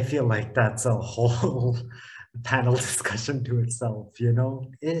 I feel like that's a whole panel discussion to itself, you know?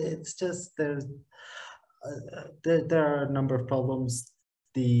 It's just, there are a number of problems.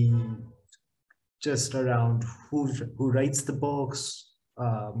 Just around who writes the books,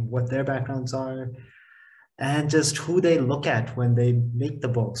 what their backgrounds are, and just who they look at when they make the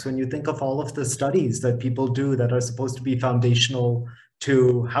books. When you think of all of the studies that people do that are supposed to be foundational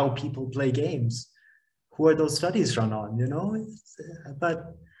to how people play games, who are those studies run on, you know?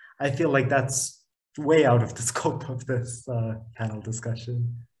 But I feel like that's way out of the scope of this panel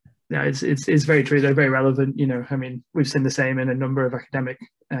discussion. Yeah, it's very true. They're very relevant. You know, I mean, we've seen the same in a number of academic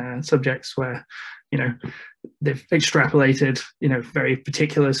subjects where, you know, they've extrapolated, you know, very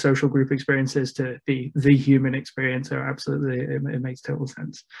particular social group experiences to be the human experience. So absolutely, it makes total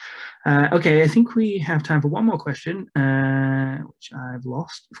sense. Okay, I think we have time for one more question, which I've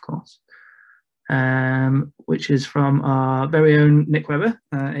lost, of course, which is from our very own Nick Webber,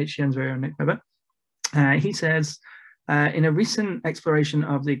 HGN's very own Nick Webber. He says, in a recent exploration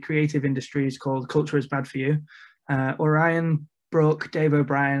of the creative industries called Culture is Bad for You, Orion Brooke, Dave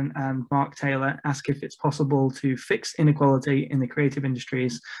O'Brien, and Mark Taylor ask if it's possible to fix inequality in the creative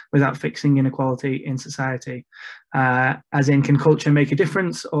industries without fixing inequality in society. As in, can culture make a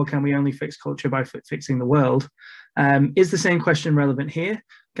difference, or can we only fix culture by fixing the world? Is the same question relevant here?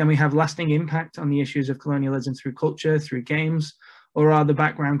 Can we have lasting impact on the issues of colonialism through culture, through games, or are the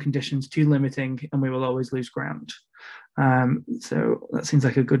background conditions too limiting and we will always lose ground? So that seems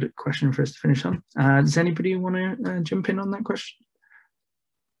like a good question for us to finish on. Does anybody want to jump in on that question?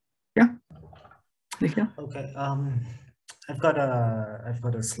 Yeah, Nikhil? Okay, I've got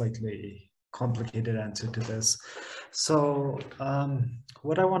a slightly complicated answer to this. So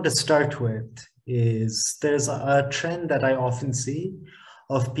what I want to start with is there's a trend that I often see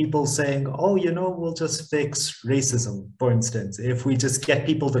of people saying, oh, you know, we'll just fix racism, for instance, if we just get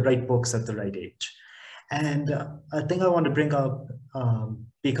people to write books at the right age. And a thing I want to bring up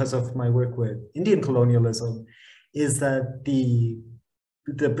because of my work with Indian colonialism is that the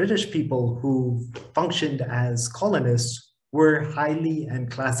British people who functioned as colonists were highly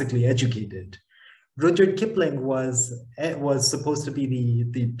and classically educated. Rudyard Kipling was supposed to be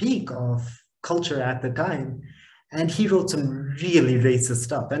the peak of culture at the time, and he wrote some really racist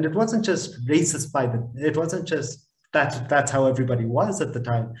stuff. And it wasn't just racist it wasn't just that's how everybody was at the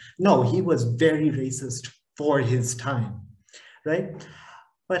time. No, he was very racist for his time, right?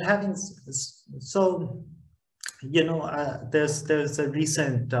 But so, you know, there's a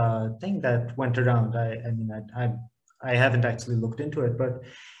recent thing that went around. I haven't actually looked into it, but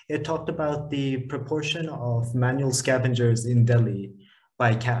it talked about the proportion of manual scavengers in Delhi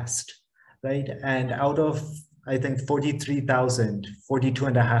by caste, right? And out of, I think,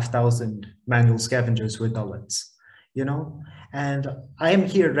 42,500 manual scavengers were Dalits. You know, and I am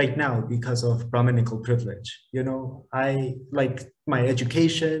here right now because of Brahminical privilege. You know, I like my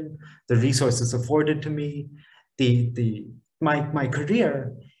education, the resources afforded to me, my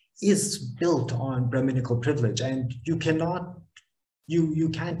career is built on Brahminical privilege, and you can't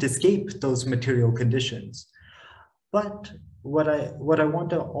escape those material conditions. But what I want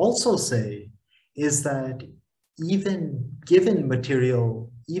to also say is that even given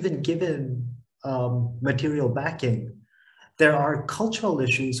material backing, there are cultural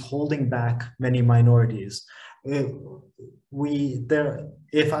issues holding back many minorities. If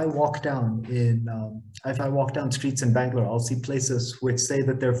I walk down streets in Bangalore, I'll see places which say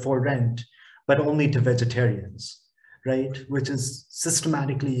that they're for rent, but only to vegetarians, right? Which is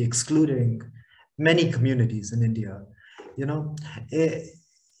systematically excluding many communities in India. You know,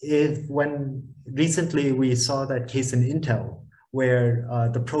 when recently we saw that case in Intel, where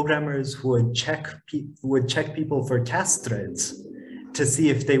the programmers would check people for caste threads to see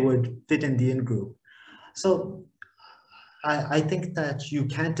if they would fit in the in-group. So I think that you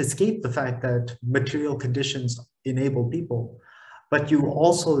can't escape the fact that material conditions enable people, but you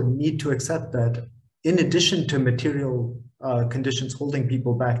also need to accept that in addition to material conditions holding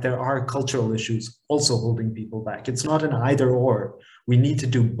people back, there are cultural issues also holding people back. It's not an either or. We need to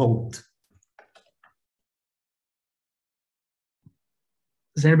do both.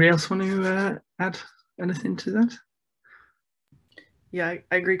 Does anybody else want to add anything to that? Yeah,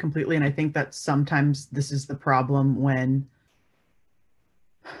 I agree completely. And I think that sometimes this is the problem when,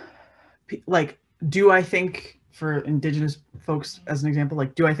 like, do I think for Indigenous folks, as an example,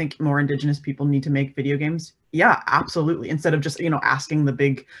 like, do I think more Indigenous people need to make video games? Yeah, absolutely. Instead of just, you know, asking the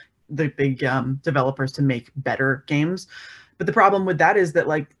big developers to make better games. But the problem with that is that,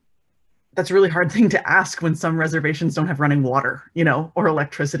 like, that's a really hard thing to ask when some reservations don't have running water, you know, or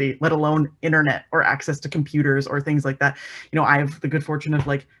electricity, let alone internet or access to computers or things like that. You know, I have the good fortune of,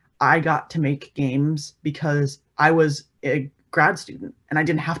 like, I got to make games because I was a grad student and I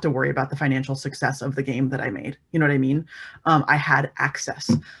didn't have to worry about the financial success of the game that I made. You know what I mean? I had access.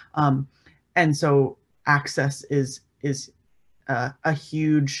 And so access is a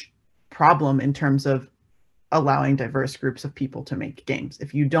huge problem in terms of allowing diverse groups of people to make games.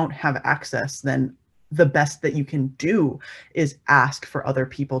 If you don't have access, then the best that you can do is ask for other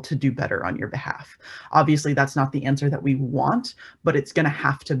people to do better on your behalf. Obviously, that's not the answer that we want, but it's going to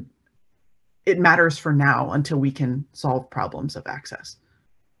have to, it matters for now until we can solve problems of access.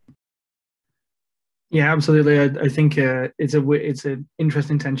 Yeah, absolutely. I think it's an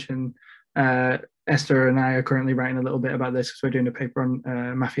interesting tension. Esther and I are currently writing a little bit about this because we're doing a paper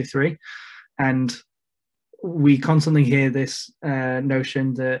on Mafia 3. And we constantly hear this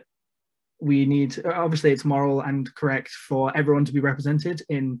notion that we need, obviously it's moral and correct for everyone to be represented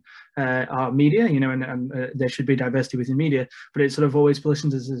in our media, you know, and there should be diversity within media, but it's sort of always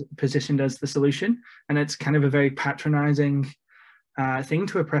positioned as the solution. And it's kind of a very patronizing thing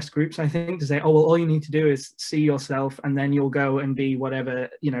to oppressed groups, I think, to say, oh, well, all you need to do is see yourself and then you'll go and be whatever,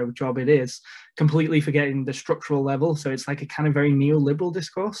 you know, job it is, completely forgetting the structural level. So it's like a kind of very neoliberal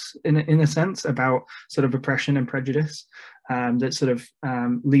discourse in a sense about sort of oppression and prejudice that sort of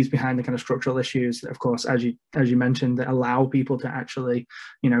leaves behind the kind of structural issues, of course, as you mentioned, that allow people to actually,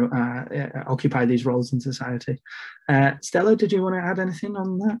 you know, occupy these roles in society. Stella, did you want to add anything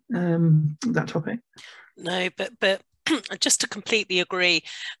on that topic? No, but just to completely agree,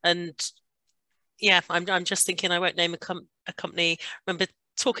 and yeah, I'm just thinking, I won't name a company. Remember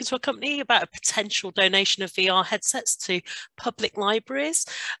talking to a company about a potential donation of VR headsets to public libraries,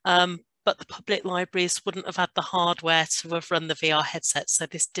 but the public libraries wouldn't have had the hardware to have run the VR headsets, so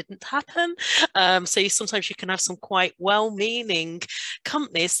this didn't happen. So sometimes you can have some quite well-meaning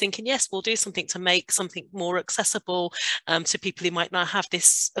companies thinking, yes, we'll do something to make something more accessible to people who might not have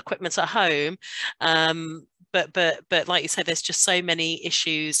this equipment at home. But like you said, there's just so many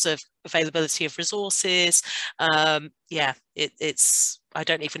issues of availability of resources. Yeah, it's I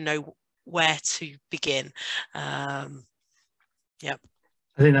don't even know where to begin. Yeah.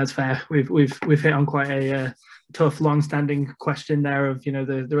 I think that's fair. We've hit on quite a tough, long-standing question there of, you know,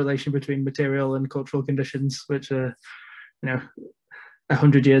 the relation between material and cultural conditions, which are, you know,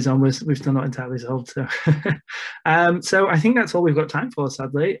 100 years on, we've still not entirely solved. So, so I think that's all we've got time for,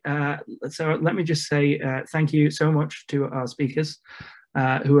 sadly. So let me just say thank you so much to our speakers,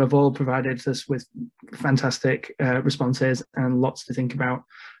 who have all provided us with fantastic responses and lots to think about.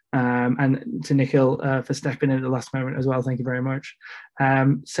 And to Nikhil for stepping in at the last moment as well. Thank you very much.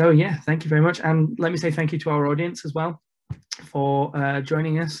 So yeah, thank you very much. And let me say thank you to our audience as well for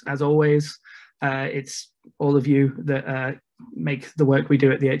joining us. As always, it's all of you that make the work we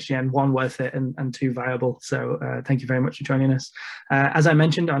do at the HGN, one, worth it, and two, viable. So thank you very much for joining us. As I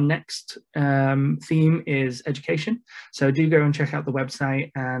mentioned, our next theme is education. So do go and check out the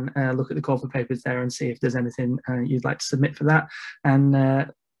website and look at the call for papers there and see if there's anything you'd like to submit for that.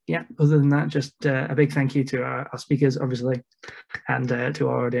 And yeah, other than that, just a big thank you to our speakers, obviously, and to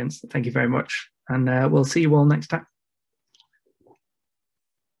our audience. Thank you very much. And we'll see you all next time.